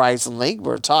the Horizon League.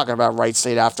 We're talking about Wright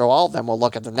State after all. Then we'll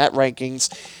look at the net rankings.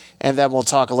 And then we'll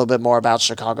talk a little bit more about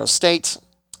Chicago State.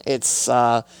 It's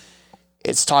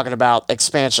talking about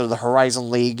expansion of the Horizon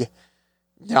League.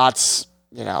 Not,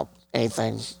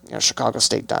 anything Chicago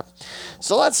State done.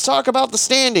 So let's talk about the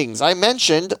standings. I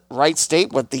mentioned Wright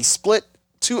State with the split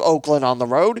to Oakland on the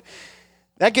road.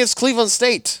 That gives Cleveland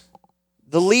State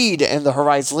the lead in the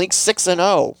Horizon League,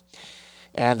 6-0.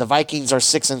 And the Vikings are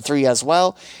 6-3 as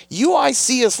well.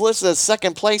 UIC is listed as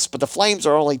second place, but the Flames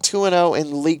are only 2-0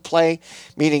 in league play,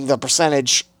 meaning the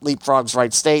percentage leapfrogs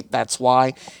Wright State. That's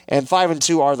why. And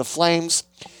 5-2 are the Flames.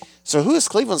 So who has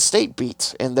Cleveland State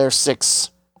beat in their 6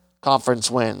 conference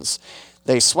wins?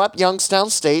 They swept Youngstown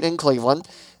State in Cleveland,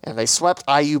 and they swept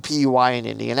IUPUI in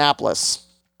Indianapolis,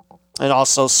 and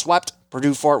also swept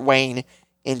Purdue-Fort Wayne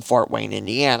in Fort Wayne,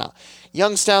 Indiana.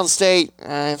 Youngstown State,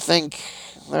 I think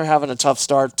they're having a tough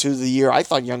start to the year. I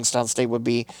thought Youngstown State would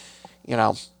be,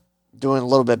 doing a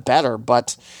little bit better,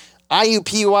 but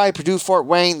IUPUI, Purdue-Fort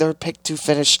Wayne, they're picked to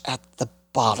finish at the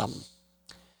bottom.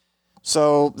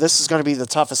 So this is going to be the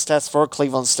toughest test for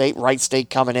Cleveland State. Wright State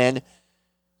coming in.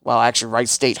 Well, actually, Wright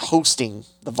State hosting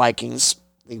the Vikings.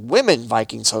 The women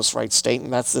Vikings host Wright State,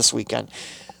 and that's this weekend.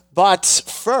 But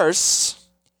first,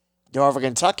 Northern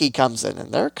Kentucky comes in,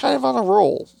 and they're kind of on a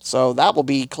roll. So that will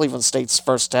be Cleveland State's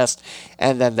first test,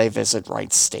 and then they visit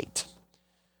Wright State.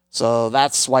 So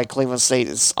that's why Cleveland State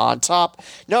is on top.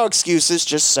 No excuses,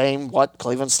 just saying what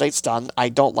Cleveland State's done. I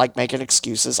don't like making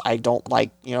excuses. I don't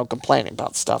like, complaining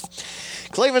about stuff.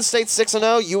 Cleveland State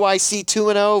 6-0, UIC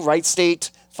 2-0, Wright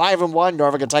State 5-1,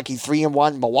 Northern Kentucky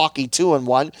 3-1, Milwaukee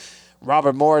 2-1,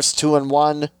 Robert Morris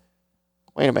 2-1.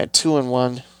 Wait a minute,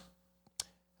 2-1.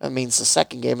 That means the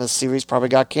second game of the series probably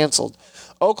got canceled.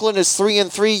 Oakland is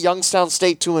 3-3, Youngstown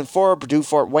State 2-4, Purdue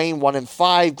Fort Wayne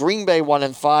 1-5, Green Bay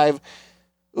 1-5.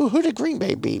 Ooh, who did Green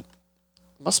Bay beat?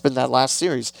 Must have been that last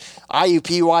series.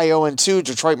 IUPUI 0-2,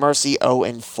 Detroit Mercy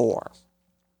 0-4.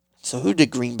 So who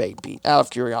did Green Bay beat? Out of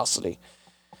curiosity.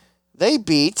 They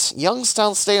beat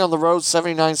Youngstown State on the road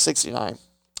 79-69.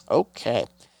 Okay.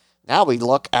 Now we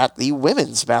look at the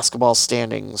women's basketball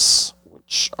standings,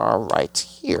 which are right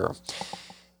here.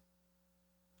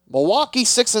 Milwaukee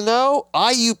 6-0,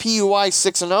 IUPUI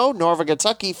 6-0, Northern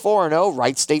Kentucky 4-0,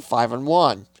 Wright State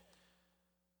 5-1.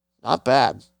 Not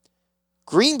bad.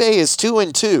 Green Bay is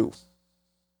 2-2.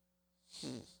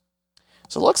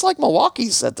 So it looks like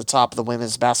Milwaukee's at the top of the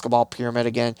women's basketball pyramid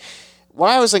again. When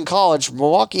I was in college,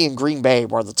 Milwaukee and Green Bay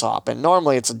were the top, and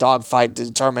normally it's a dogfight to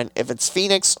determine if it's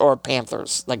Phoenix or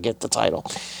Panthers that get the title.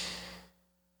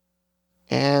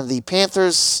 And the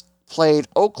Panthers played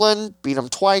Oakland, beat them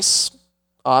twice.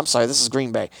 Oh, I'm sorry, this is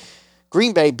Green Bay.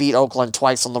 Green Bay beat Oakland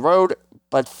twice on the road,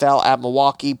 but fell at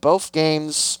Milwaukee. Both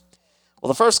games, well,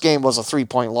 the first game was a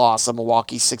 3-point loss of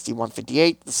Milwaukee,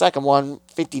 61-58. The second one,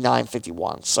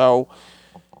 59-51. So,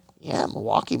 yeah,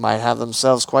 Milwaukee might have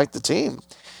themselves quite the team.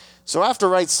 So after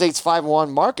Wright State's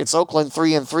 5-1 mark, it's Oakland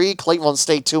 3-3, Cleveland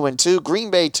State 2-2, Green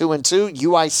Bay 2-2,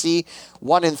 UIC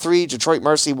 1-3, Detroit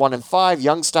Mercy 1-5,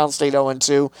 Youngstown State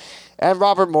 0-2, and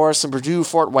Robert Morris and Purdue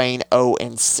Fort Wayne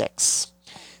 0-6.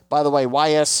 By the way,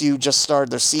 YSU just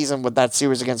started their season with that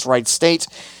series against Wright State,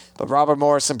 but Robert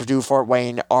Morris and Purdue Fort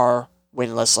Wayne are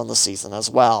winless on the season as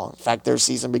well. In fact, their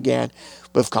season began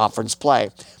with conference play.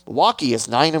 Milwaukee is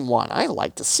 9-1. I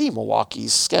like to see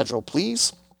Milwaukee's schedule,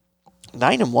 please.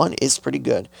 9-1 is pretty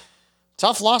good.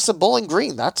 Tough loss at Bowling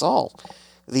Green, that's all.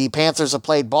 The Panthers have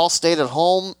played Ball State at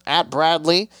home, at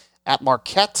Bradley, at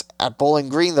Marquette, at Bowling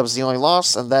Green, that was the only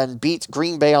loss, and then beat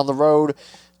Green Bay on the road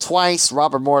twice,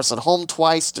 Robert Morris at home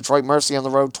twice, Detroit Mercy on the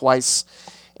road twice,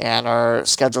 and are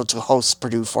scheduled to host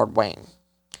Purdue Fort Wayne.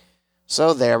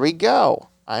 So there we go.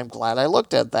 I'm glad I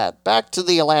looked at that. Back to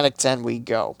the Atlantic 10 we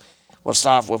go. We'll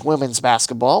start off with women's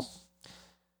basketball.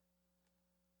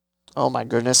 Oh my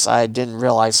goodness, I didn't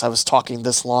realize I was talking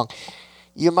this long.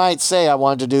 You might say I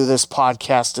wanted to do this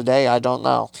podcast today. I don't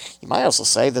know. You might also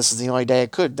say this is the only day I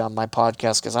could have done my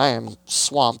podcast because I am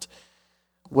swamped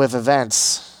with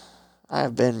events. I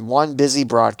have been one busy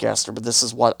broadcaster, but this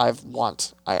is what I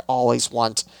want. I always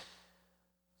want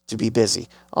to be busy.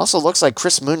 Also looks like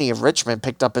Chris Mooney of Richmond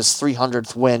picked up his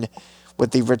 300th win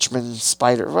with the Richmond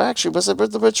Spiders. Well, actually, was it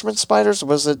with the Richmond Spiders or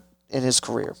was it in his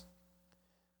career?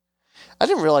 I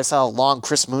didn't realize how long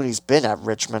Chris Mooney's been at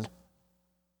Richmond.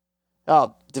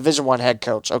 Oh, Division I head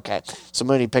coach. Okay, so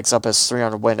Mooney picks up his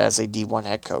 300 win as a D1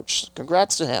 head coach.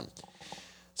 Congrats to him.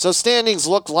 So standings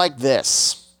look like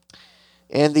this.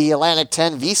 In the Atlantic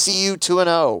 10, VCU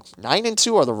 2-0.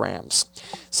 9-2 are the Rams.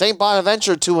 St.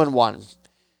 Bonaventure 2-1.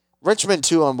 Richmond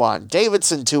 2-1.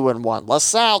 Davidson 2-1.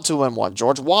 LaSalle 2-1.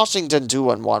 George Washington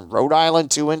 2-1. Rhode Island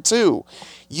 2-2.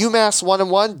 UMass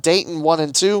 1-1. Dayton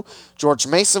 1-2. George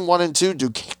Mason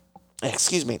 1-2.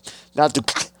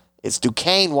 It's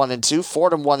Duquesne 1-2.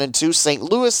 Fordham 1-2. St.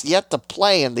 Louis yet to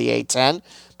play in the A10,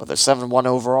 but they're 7-1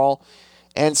 overall.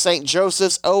 And St.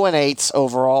 Joseph's 0-8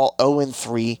 overall,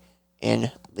 0-3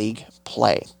 in league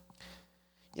play.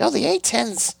 You know, the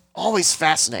A10's always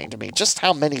fascinating to me, just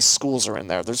how many schools are in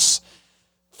there. There's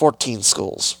 14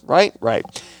 schools, right? Right.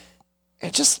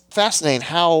 It's just fascinating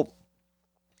how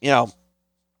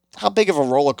big of a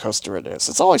roller coaster it is.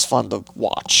 It's always fun to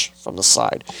watch from the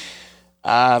side.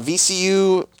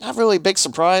 VCU, not really a big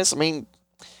surprise. I mean,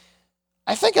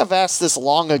 I think I've asked this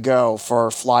long ago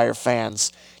for Flyer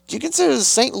fans. Do you consider the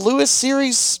St. Louis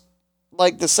series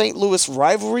like the St. Louis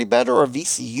rivalry better or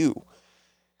VCU?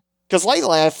 Because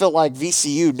lately I feel like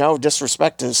VCU, no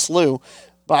disrespect to SLU,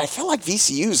 but I feel like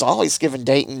VCU's always given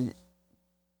Dayton,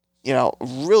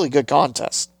 really good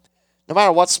contest, no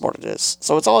matter what sport it is.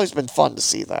 So it's always been fun to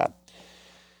see that.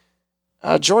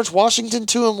 George Washington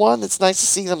 2-1. It's nice to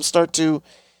see them start to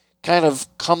kind of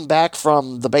come back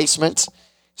from the basement.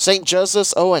 St.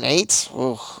 Joseph's 0-8.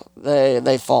 Ooh,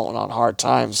 they've fallen on hard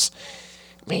times.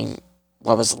 I mean,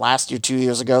 what was it, last year, 2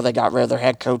 years ago, they got rid of their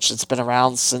head coach that's been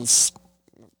around since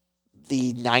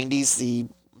the 90s, the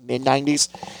mid-90s.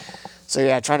 So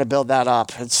yeah, trying to build that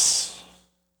up.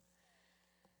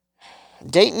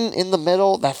 Dayton in the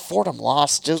middle. That Fordham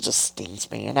loss still just stings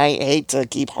me, and I hate to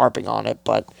keep harping on it,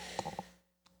 but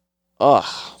ugh.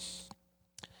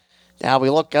 Now we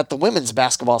look at the women's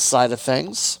basketball side of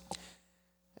things.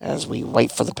 As we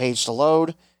wait for the page to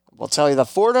load, we'll tell you that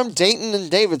Fordham, Dayton, and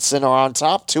Davidson are on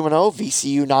top, 2-0.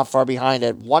 VCU not far behind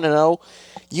at 1-0.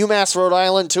 UMass Rhode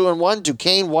Island 2-1.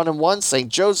 Duquesne 1-1.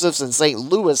 St. Joseph's and St.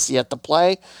 Louis yet to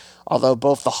play, although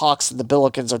both the Hawks and the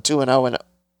Billikens are 2-0 in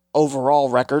overall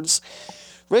records.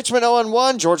 Richmond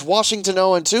 0-1. George Washington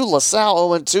 0-2. LaSalle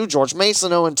 0-2. George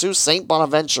Mason 0-2. St.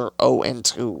 Bonaventure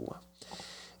 0-2.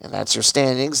 And that's your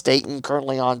standings. Dayton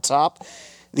currently on top.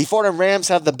 The Fordham Rams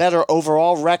have the better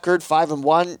overall record,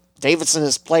 5-1. Davidson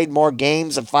has played more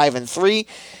games at 5-3,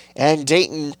 and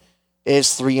Dayton is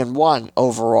 3-1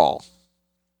 overall.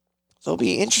 So it'll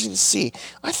be interesting to see.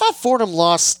 I thought Fordham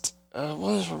lost, what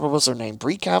was her name,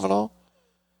 Bree Kavanaugh?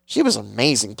 She was an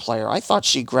amazing player. I thought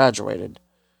she graduated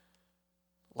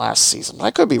last season.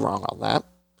 I could be wrong on that.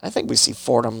 I think we see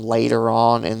Fordham later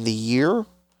on in the year.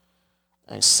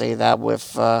 I say that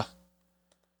with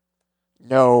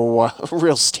no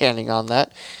real standing on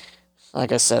that.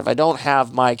 Like I said, if I don't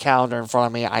have my calendar in front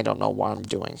of me, I don't know what I'm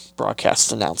doing,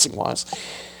 broadcast announcing-wise.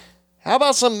 How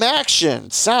about some action?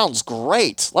 Sounds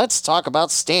great. Let's talk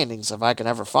about standings, if I can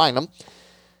ever find them.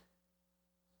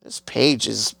 This page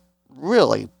is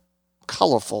really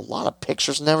colorful. A lot of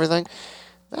pictures and everything.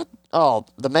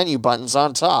 The menu button's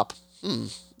on top.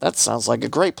 That sounds like a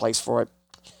great place for it.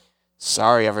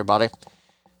 Sorry, everybody.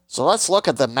 So let's look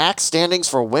at the MAC standings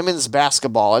for women's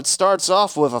basketball. It starts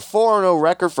off with a 4-0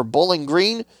 record for Bowling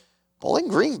Green. Bowling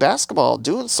Green basketball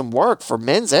doing some work for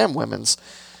men's and women's.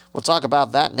 We'll talk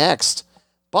about that next.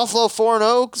 Buffalo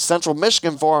 4-0, Central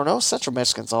Michigan 4-0. Central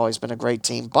Michigan's always been a great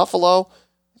team. Buffalo,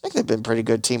 I think they've been a pretty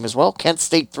good team as well. Kent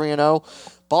State 3-0.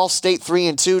 Ball State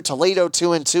 3-2. Toledo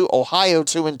 2-2. Ohio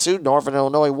 2-2. Northern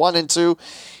Illinois 1-2.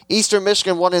 Eastern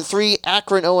Michigan 1-3.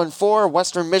 Akron 0-4.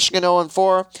 Western Michigan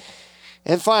 0-4.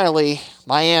 And finally,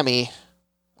 Miami,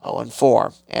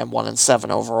 0-4 and 1-7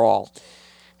 overall.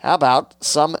 How about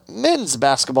some men's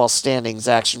basketball standings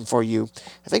action for you?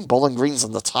 I think Bowling Green's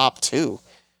in the top two.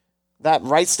 That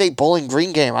Wright State Bowling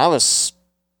Green game, I was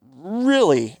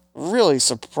really, really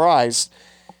surprised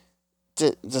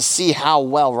to see how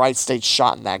well Wright State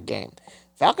shot in that game.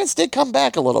 Falcons did come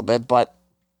back a little bit, but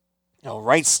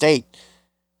Wright State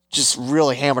just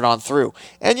really hammered on through.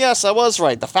 And yes, I was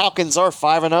right. The Falcons are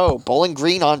 5-0. Bowling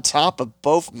Green on top of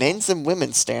both men's and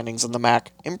women's standings in the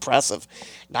MAC. Impressive.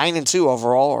 9-2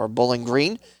 overall are Bowling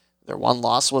Green. Their one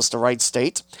loss was to Wright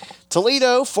State.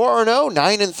 Toledo 4-0.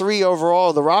 9-3 overall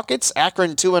are the Rockets.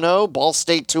 Akron 2-0. Ball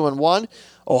State 2-1.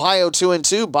 Ohio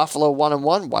 2-2. Buffalo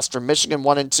 1-1. Western Michigan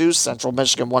 1-2. Central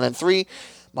Michigan 1-3.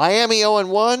 Miami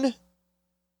 0-1.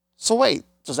 So wait,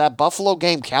 does that Buffalo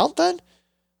game count then?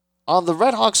 On the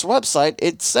Redhawks website,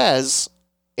 it says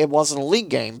it wasn't a league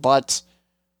game, but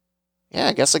yeah,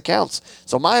 I guess it counts.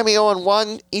 So Miami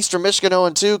 0-1, Eastern Michigan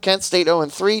 0-2, Kent State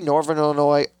 0-3, Northern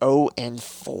Illinois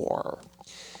 0-4.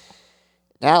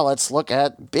 Now let's look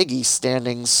at Big East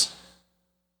standings.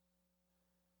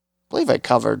 I believe I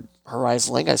covered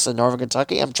Horizon Link. I said Northern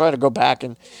Kentucky. I'm trying to go back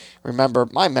and remember.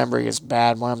 My memory is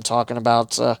bad when I'm talking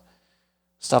about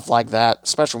stuff like that,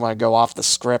 especially when I go off the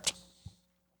script.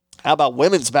 How about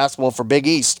women's basketball for Big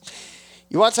East?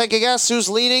 You want to take a guess who's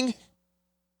leading?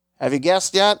 Have you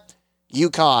guessed yet?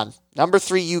 UConn. Number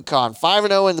 3 UConn.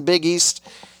 5-0 in the Big East.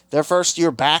 Their first year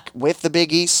back with the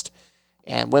Big East.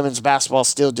 And women's basketball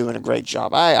still doing a great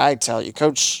job. I tell you,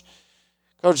 Coach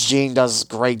Gene does a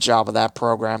great job of that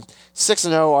program.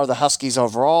 6-0 are the Huskies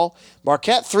overall.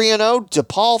 Marquette 3-0.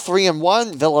 DePaul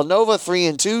 3-1. Villanova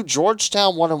 3-2.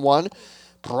 Georgetown 1-1.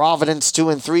 Providence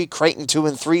 2-3, Creighton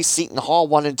 2-3, Seton Hall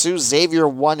 1-2, Xavier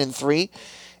 1-3,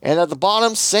 and at the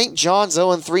bottom, St. John's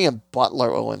 0-3 and Butler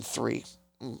 0-3.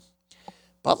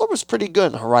 Butler was pretty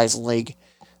good in Horizon League.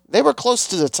 They were close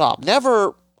to the top,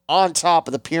 never on top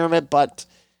of the pyramid, but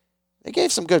they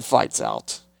gave some good fights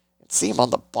out. And see them on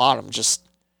the bottom,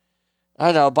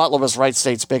 I know Butler was Wright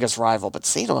State's biggest rival, but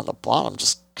seeing them on the bottom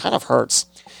just kind of hurts.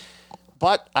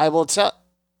 But I will tell,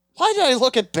 why did I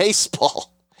look at baseball?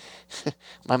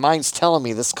 My mind's telling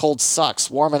me this cold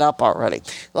sucks. Warm it up already.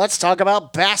 Let's talk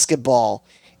about basketball.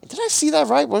 Did I see that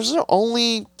right? Was there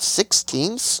only 6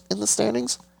 teams in the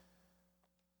standings?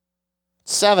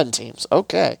 7 teams.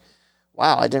 Okay.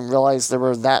 Wow, I didn't realize there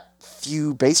were that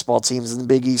few baseball teams in the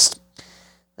Big East.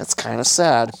 That's kind of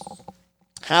sad.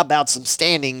 How about some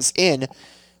standings in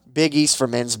Big East for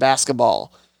men's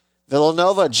basketball?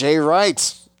 Villanova, Jay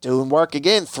Wright, doing work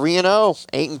again, 3-0.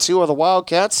 8-2 are the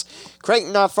Wildcats.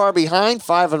 Creighton not far behind,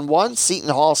 5-1. Seton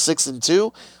Hall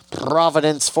 6-2.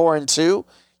 Providence 4-2,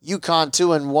 UConn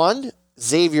 2-1,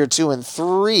 Xavier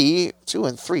 2-3.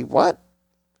 2-3, what?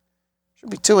 Should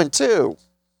be 2-2.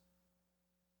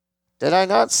 Did I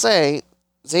not say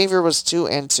Xavier was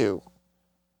 2-2?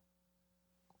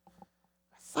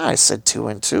 I thought I said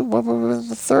 2-2. What would have been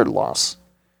the third loss?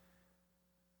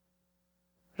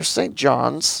 There's St.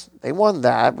 John's. They won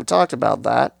that. We talked about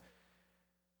that.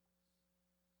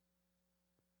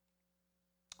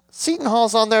 Seton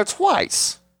Hall's on there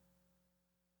twice.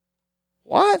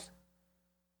 What?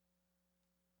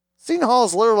 Seton Hall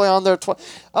is literally on there twice.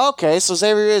 Okay, so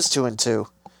Xavier is 2-2.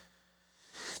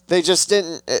 They just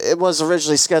didn't. It was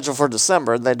originally scheduled for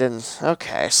December, and they didn't.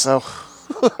 Okay, so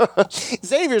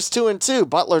Xavier's 2-2,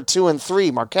 Butler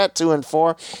 2-3, Marquette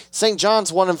 2-4, St.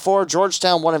 John's 1-4,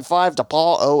 Georgetown 1-5,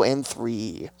 DePaul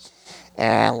 0-3.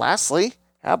 And lastly,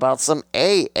 how about some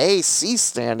AAC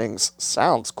standings?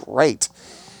 Sounds great.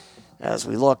 As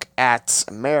we look at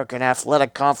American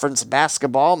Athletic Conference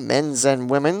basketball, men's and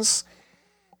women's.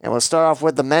 And we'll start off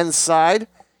with the men's side.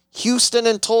 Houston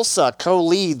and Tulsa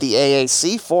co-lead the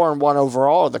AAC, 4-1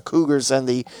 overall, the Cougars and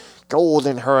the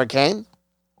Golden Hurricane.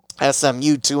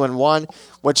 SMU 2-1,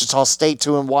 Wichita State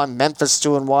 2-1, Memphis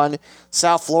 2-1,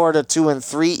 South Florida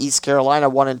 2-3, East Carolina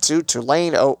 1-2,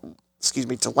 Tulane 1-2,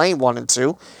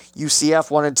 UCF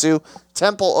 1-2,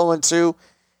 Temple 0-2,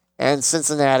 and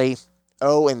Cincinnati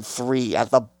 0-3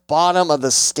 at the bottom of the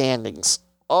standings.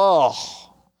 Oh,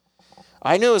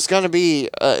 I knew it was going to be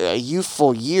a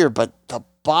youthful year, but the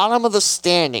bottom of the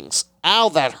standings, ow,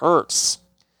 that hurts.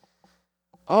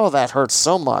 Oh, that hurts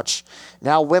so much.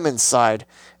 Now, women's side,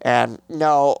 and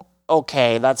no,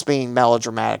 okay, that's being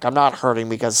melodramatic. I'm not hurting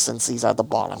because Cincy's at the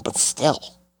bottom, but still.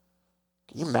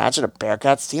 Can you imagine a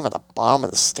Bearcats team at the bottom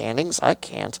of the standings? I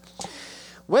can't.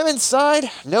 Women's side,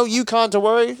 no UConn to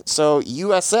worry, so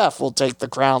USF will take the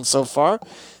crown so far.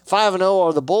 5-0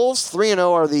 are the Bulls,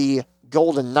 3-0 are the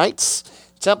Golden Knights.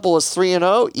 Temple is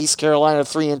 3-0, East Carolina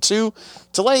 3-2,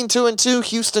 Tulane 2-2,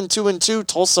 Houston 2-2,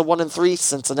 Tulsa 1-3,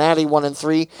 Cincinnati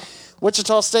 1-3,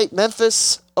 Wichita State,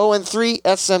 Memphis 0-3,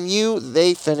 SMU,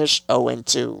 they finish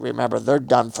 0-2. Remember, they're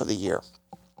done for the year.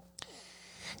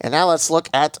 And now let's look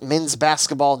at men's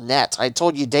basketball net. I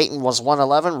told you Dayton was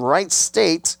 111. Wright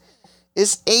State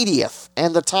is 80th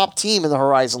and the top team in the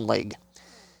Horizon League.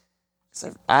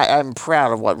 So I'm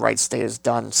proud of what Wright State has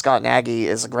done. Scott Nagy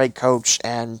is a great coach,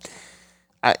 and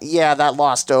that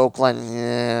loss to Oakland,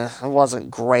 it wasn't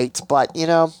great, but,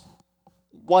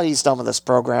 what he's done with this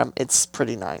program, it's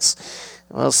pretty nice.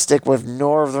 We'll stick with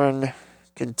Northern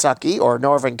Kentucky, or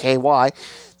Northern KY.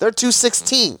 They're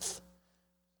 216th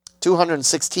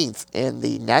in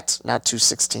the net, not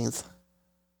 216th.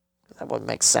 That wouldn't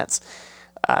make sense.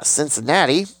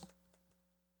 Cincinnati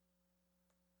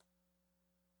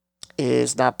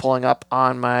is not pulling up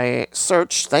on my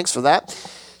search. Thanks for that.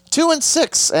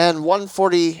 2-6 and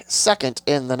 142nd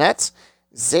in the net.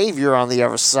 Xavier on the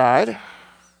other side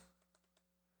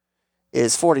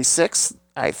is 46th.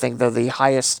 I think they're the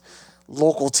highest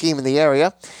local team in the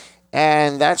area.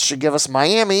 And that should give us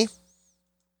Miami,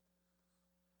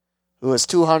 who is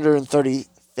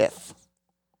 235th.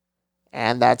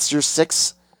 And that's your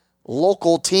 6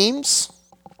 local teams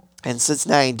in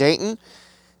Cincinnati and Dayton.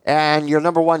 And your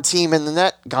number 1 team in the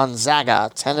net,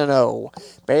 Gonzaga, 10-0.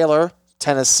 Baylor,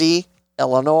 Tennessee,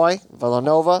 Illinois,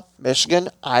 Villanova, Michigan,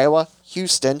 Iowa,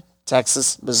 Houston,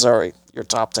 Texas, Missouri. Your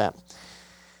top 10.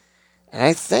 And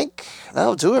I think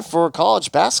that'll do it for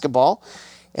college basketball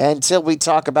until we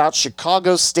talk about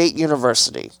Chicago State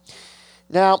University.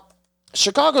 Now,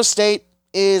 Chicago State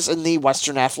is in the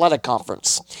Western Athletic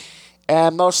Conference.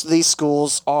 And most of these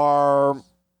schools are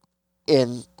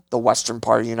in the western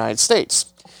part of the United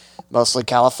States, mostly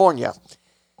California.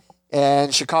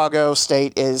 And Chicago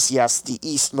State is, yes, the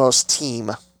eastmost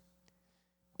team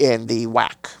in the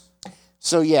WAC.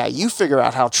 So, yeah, you figure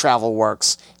out how travel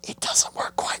works. It doesn't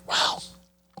work quite well.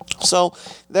 So,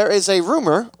 there is a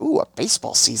rumor, a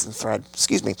baseball season thread,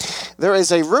 excuse me. There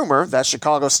is a rumor that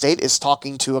Chicago State is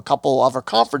talking to a couple other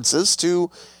conferences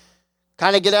to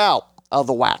kind of get out of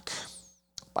the WAC.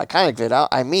 By kind of get out,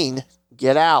 I mean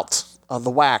get out of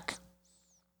the WAC.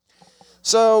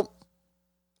 So,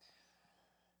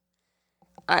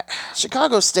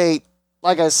 Chicago State,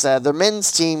 like I said, their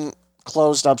men's team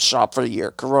closed up shop for the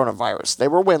year, coronavirus. They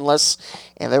were winless,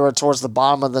 and they were towards the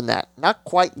bottom of the net. Not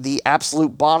quite the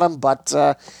absolute bottom, but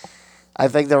I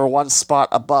think they were one spot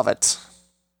above it.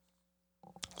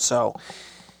 So,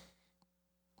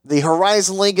 the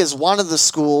Horizon League is one of the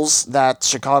schools that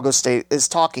Chicago State is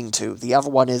talking to. The other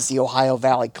one is the Ohio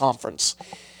Valley Conference.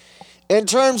 In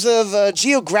terms of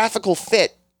geographical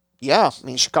fit,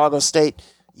 Chicago State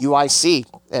UIC.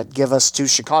 It'd give us 2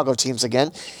 Chicago teams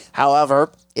again.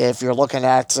 However, if you're looking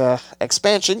at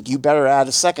expansion, you better add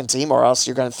a second team or else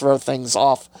you're going to throw things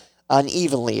off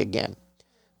unevenly again.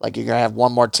 Like you're going to have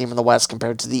one more team in the West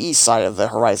compared to the East side of the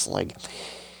Horizon League.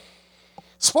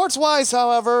 Sports-wise,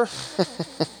 however,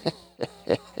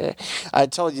 I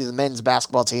told you the men's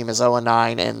basketball team is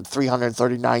 0-9 and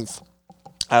 339th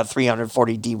out of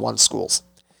 340 D1 schools.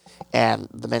 And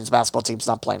the men's basketball team's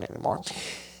not playing anymore.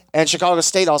 And Chicago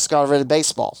State also got rid of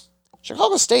baseball.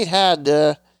 Chicago State had,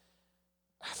 I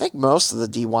think, most of the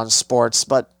D1 sports,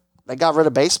 but they got rid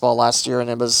of baseball last year,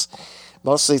 and it was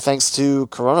mostly thanks to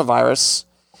coronavirus.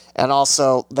 And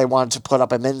also, they wanted to put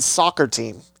up a men's soccer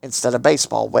team instead of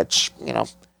baseball, which,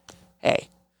 hey.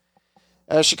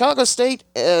 Chicago State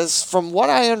is, from what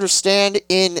I understand,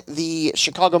 in the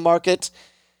Chicago market,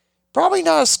 probably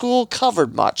not a school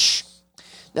covered much.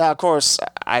 Now, of course,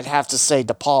 I'd have to say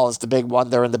DePaul is the big one.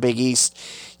 They're in the Big East.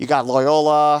 You got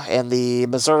Loyola and the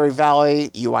Missouri Valley,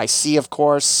 UIC, of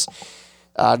course.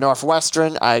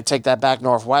 Northwestern, I take that back.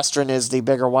 Northwestern is the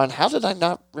bigger one. How did I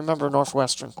not remember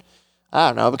Northwestern? I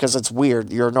don't know, because it's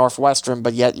weird. You're Northwestern,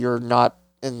 but yet you're not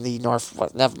in the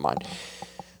Northwest. Never mind.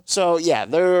 So, yeah,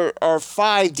 there are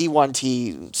 5 D1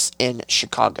 teams in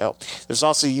Chicago. There's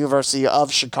also University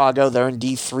of Chicago. They're in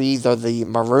D3. They're the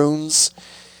Maroons.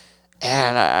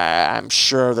 And I'm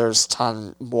sure there's a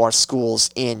ton more schools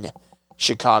in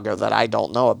Chicago that I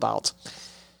don't know about.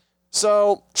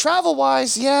 So,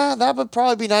 travel-wise, yeah, that would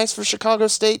probably be nice for Chicago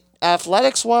State.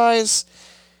 Athletics-wise,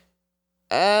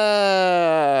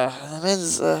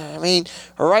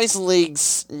 Horizon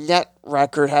League's net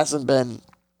record hasn't been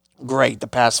great the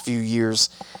past few years.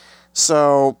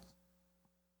 So,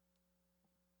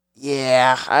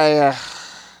 yeah,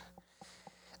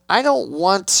 I don't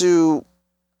want to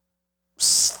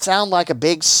sound like a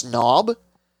big snob,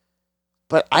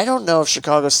 but I don't know if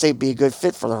Chicago State be a good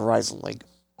fit for the Horizon League.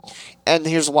 And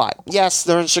here's why. Yes,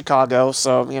 they're in Chicago,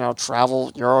 so,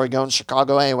 travel. You're already going to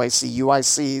Chicago anyway, see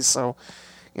UIC, so,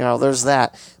 there's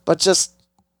that. But just,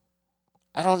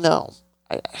 I don't know.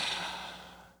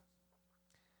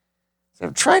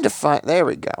 I'm trying to find, there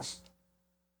we go.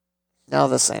 No,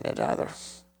 this ain't it either.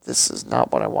 This is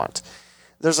not what I want.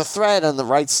 There's a thread on the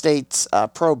Wright State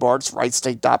Pro Boards,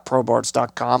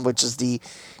 wrightstate.proboards.com, which is the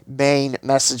main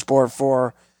message board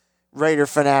for Raider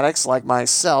fanatics like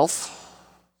myself.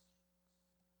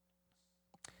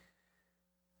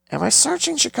 Am I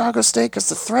searching Chicago State? Because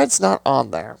the thread's not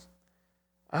on there.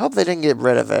 I hope they didn't get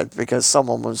rid of it because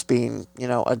someone was being,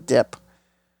 a dip.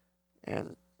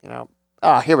 And,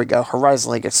 here we go.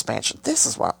 Horizon League expansion. This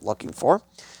is what I'm looking for.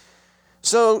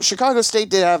 So, Chicago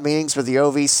State did have meetings with the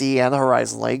OVC and the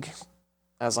Horizon League,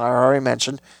 as I already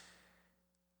mentioned.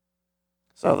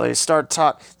 So, they start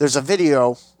there's a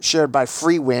video shared by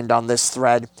Freewind on this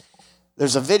thread.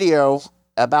 There's a video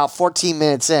about 14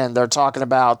 minutes in. They're talking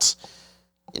about,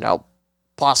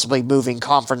 possibly moving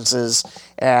conferences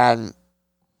and,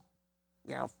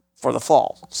 for the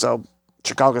fall. So,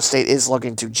 Chicago State is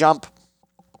looking to jump.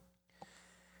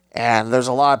 And there's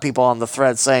a lot of people on the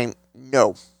thread saying,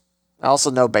 no.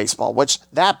 Also, no baseball, which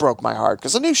that broke my heart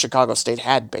because I knew Chicago State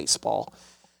had baseball,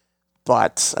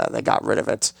 but they got rid of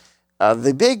it.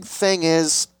 The big thing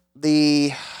is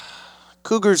the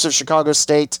Cougars of Chicago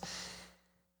State.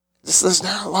 There's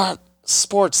not a lot of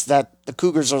sports that the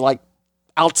Cougars are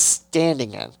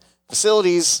outstanding in.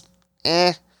 Facilities,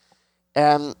 and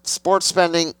sports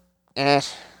spending,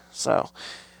 So,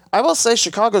 I will say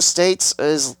Chicago State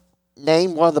is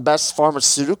named one of the best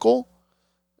pharmaceutical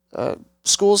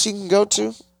schools you can go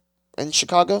to in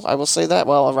Chicago. I will say that.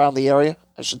 Well, around the area.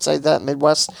 I should say that.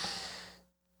 Midwest.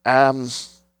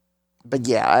 But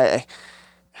yeah,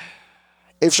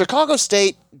 if Chicago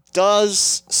State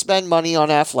does spend money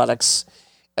on athletics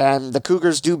and the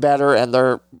Cougars do better and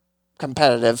they're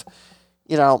competitive,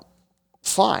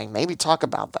 fine. Maybe talk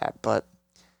about that. But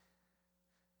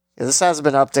this hasn't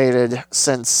been updated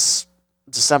since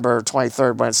December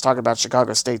 23rd when it's talking about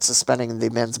Chicago State suspending the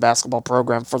men's basketball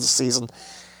program for the season.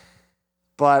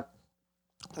 But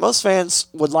most fans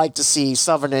would like to see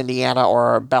Southern Indiana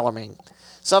or Bellarmine.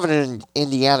 Southern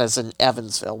Indiana is in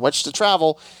Evansville, which to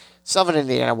travel, Southern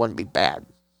Indiana wouldn't be bad.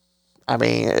 I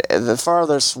mean, the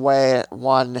farthest way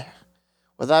one,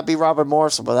 would that be Robert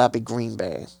Morris or would that be Green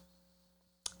Bay?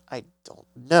 I don't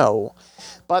know.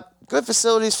 But good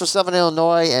facilities for Southern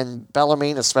Illinois and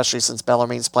Bellarmine, especially since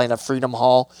Bellarmine's playing at Freedom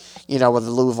Hall, where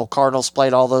the Louisville Cardinals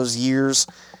played all those years.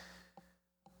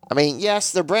 I mean,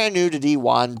 yes, they're brand new to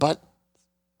D1, but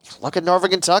look at Northern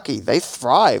Kentucky. They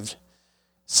thrived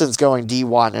since going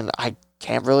D1, and I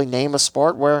can't really name a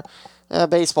sport where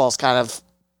baseball's kind of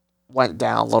went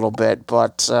down a little bit,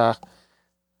 but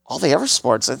all the other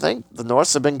sports, I think, the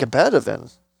Norths have been competitive in.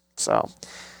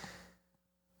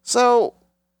 So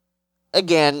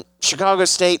again, Chicago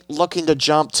State looking to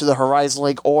jump to the Horizon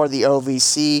League or the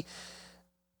OVC.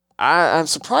 I'm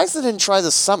surprised they didn't try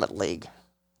the Summit League,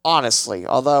 honestly.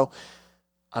 Although,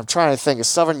 I'm trying to think, is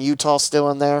Southern Utah still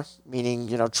in there? Meaning,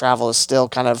 travel is still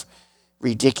kind of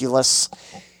ridiculous.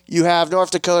 You have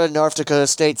North Dakota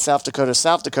State, South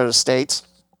Dakota State,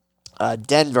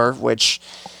 Denver, which,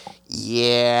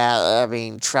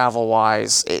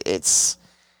 travel-wise, it's...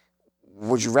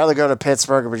 Would you rather go to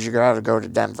Pittsburgh or would you rather go to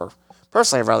Denver?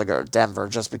 Personally, I'd rather go to Denver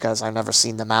just because I've never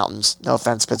seen the mountains. No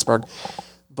offense, Pittsburgh.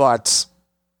 But,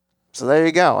 so there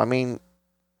you go.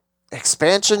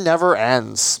 Expansion never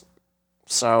ends.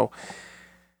 So,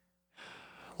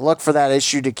 look for that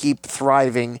issue to keep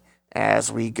thriving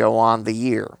as we go on the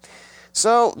year.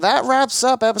 So, that wraps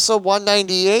up episode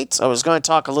 198. I was going to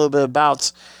talk a little bit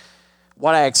about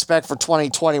what I expect for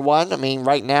 2021.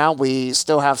 Right now, we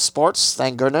still have sports,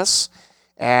 thank goodness.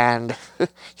 And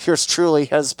yours truly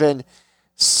has been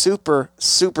super,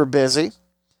 super busy.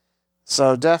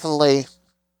 So, definitely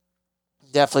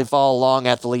follow along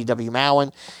at the Lee W.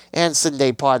 Mowen and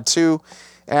Cincinnati Pod 2.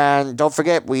 And don't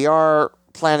forget, we are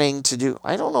planning to do...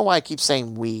 I don't know why I keep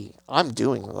saying we. I'm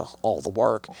doing all the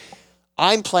work.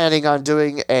 I'm planning on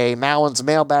doing a Mowen's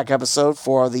Mailbag episode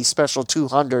for the special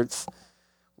 200th,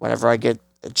 whenever I get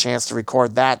a chance to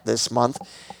record that this month.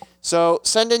 So,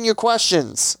 send in your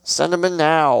questions. Send them in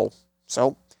now.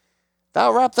 So,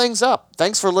 that'll wrap things up.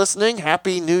 Thanks for listening.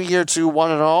 Happy New Year to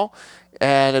one and all.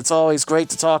 And it's always great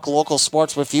to talk local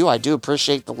sports with you. I do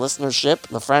appreciate the listenership,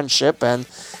 the friendship, and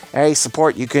any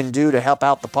support you can do to help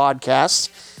out the podcast.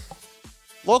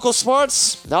 Local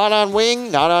sports, not on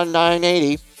Wing, not on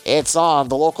 980. It's on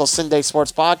the local Cincinnati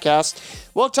Sports Podcast.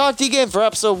 We'll talk to you again for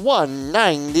episode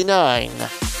 199.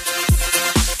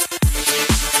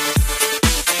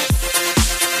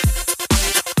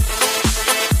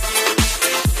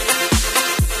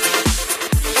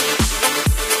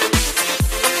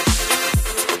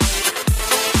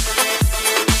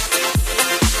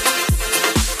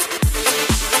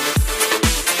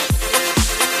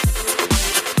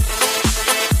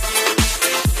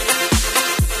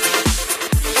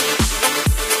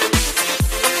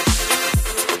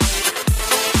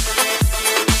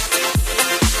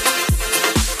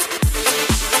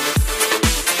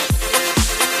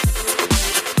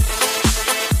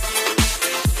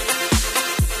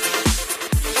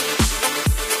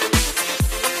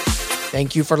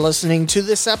 Thank you for listening to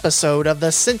this episode of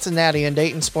the Cincinnati and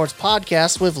Dayton Sports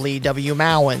Podcast with Lee W.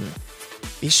 Mowen.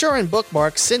 Be sure and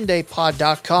bookmark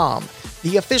CindayPod.com,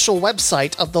 the official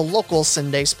website of the local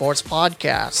Cincinnati Sports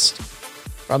Podcast.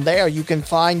 From there, you can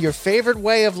find your favorite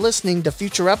way of listening to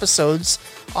future episodes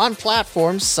on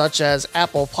platforms such as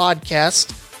Apple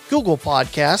Podcast, Google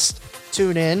Podcast,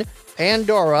 TuneIn,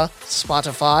 Pandora,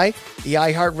 Spotify, the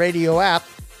iHeartRadio app,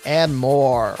 and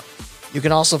more. You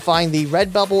can also find the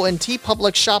Redbubble and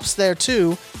TeePublic shops there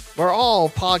too, where all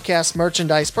podcast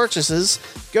merchandise purchases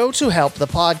go to help the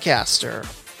podcaster.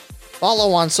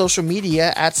 Follow on social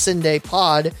media at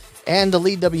CindayPod and the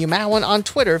Lee W. Mowen on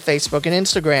Twitter, Facebook, and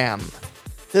Instagram.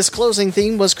 This closing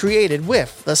theme was created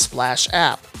with the Splash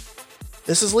app.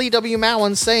 This is Lee W.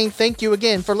 Mowen saying thank you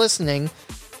again for listening,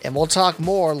 and we'll talk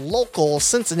more local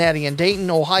Cincinnati and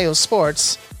Dayton, Ohio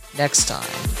sports next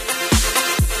time.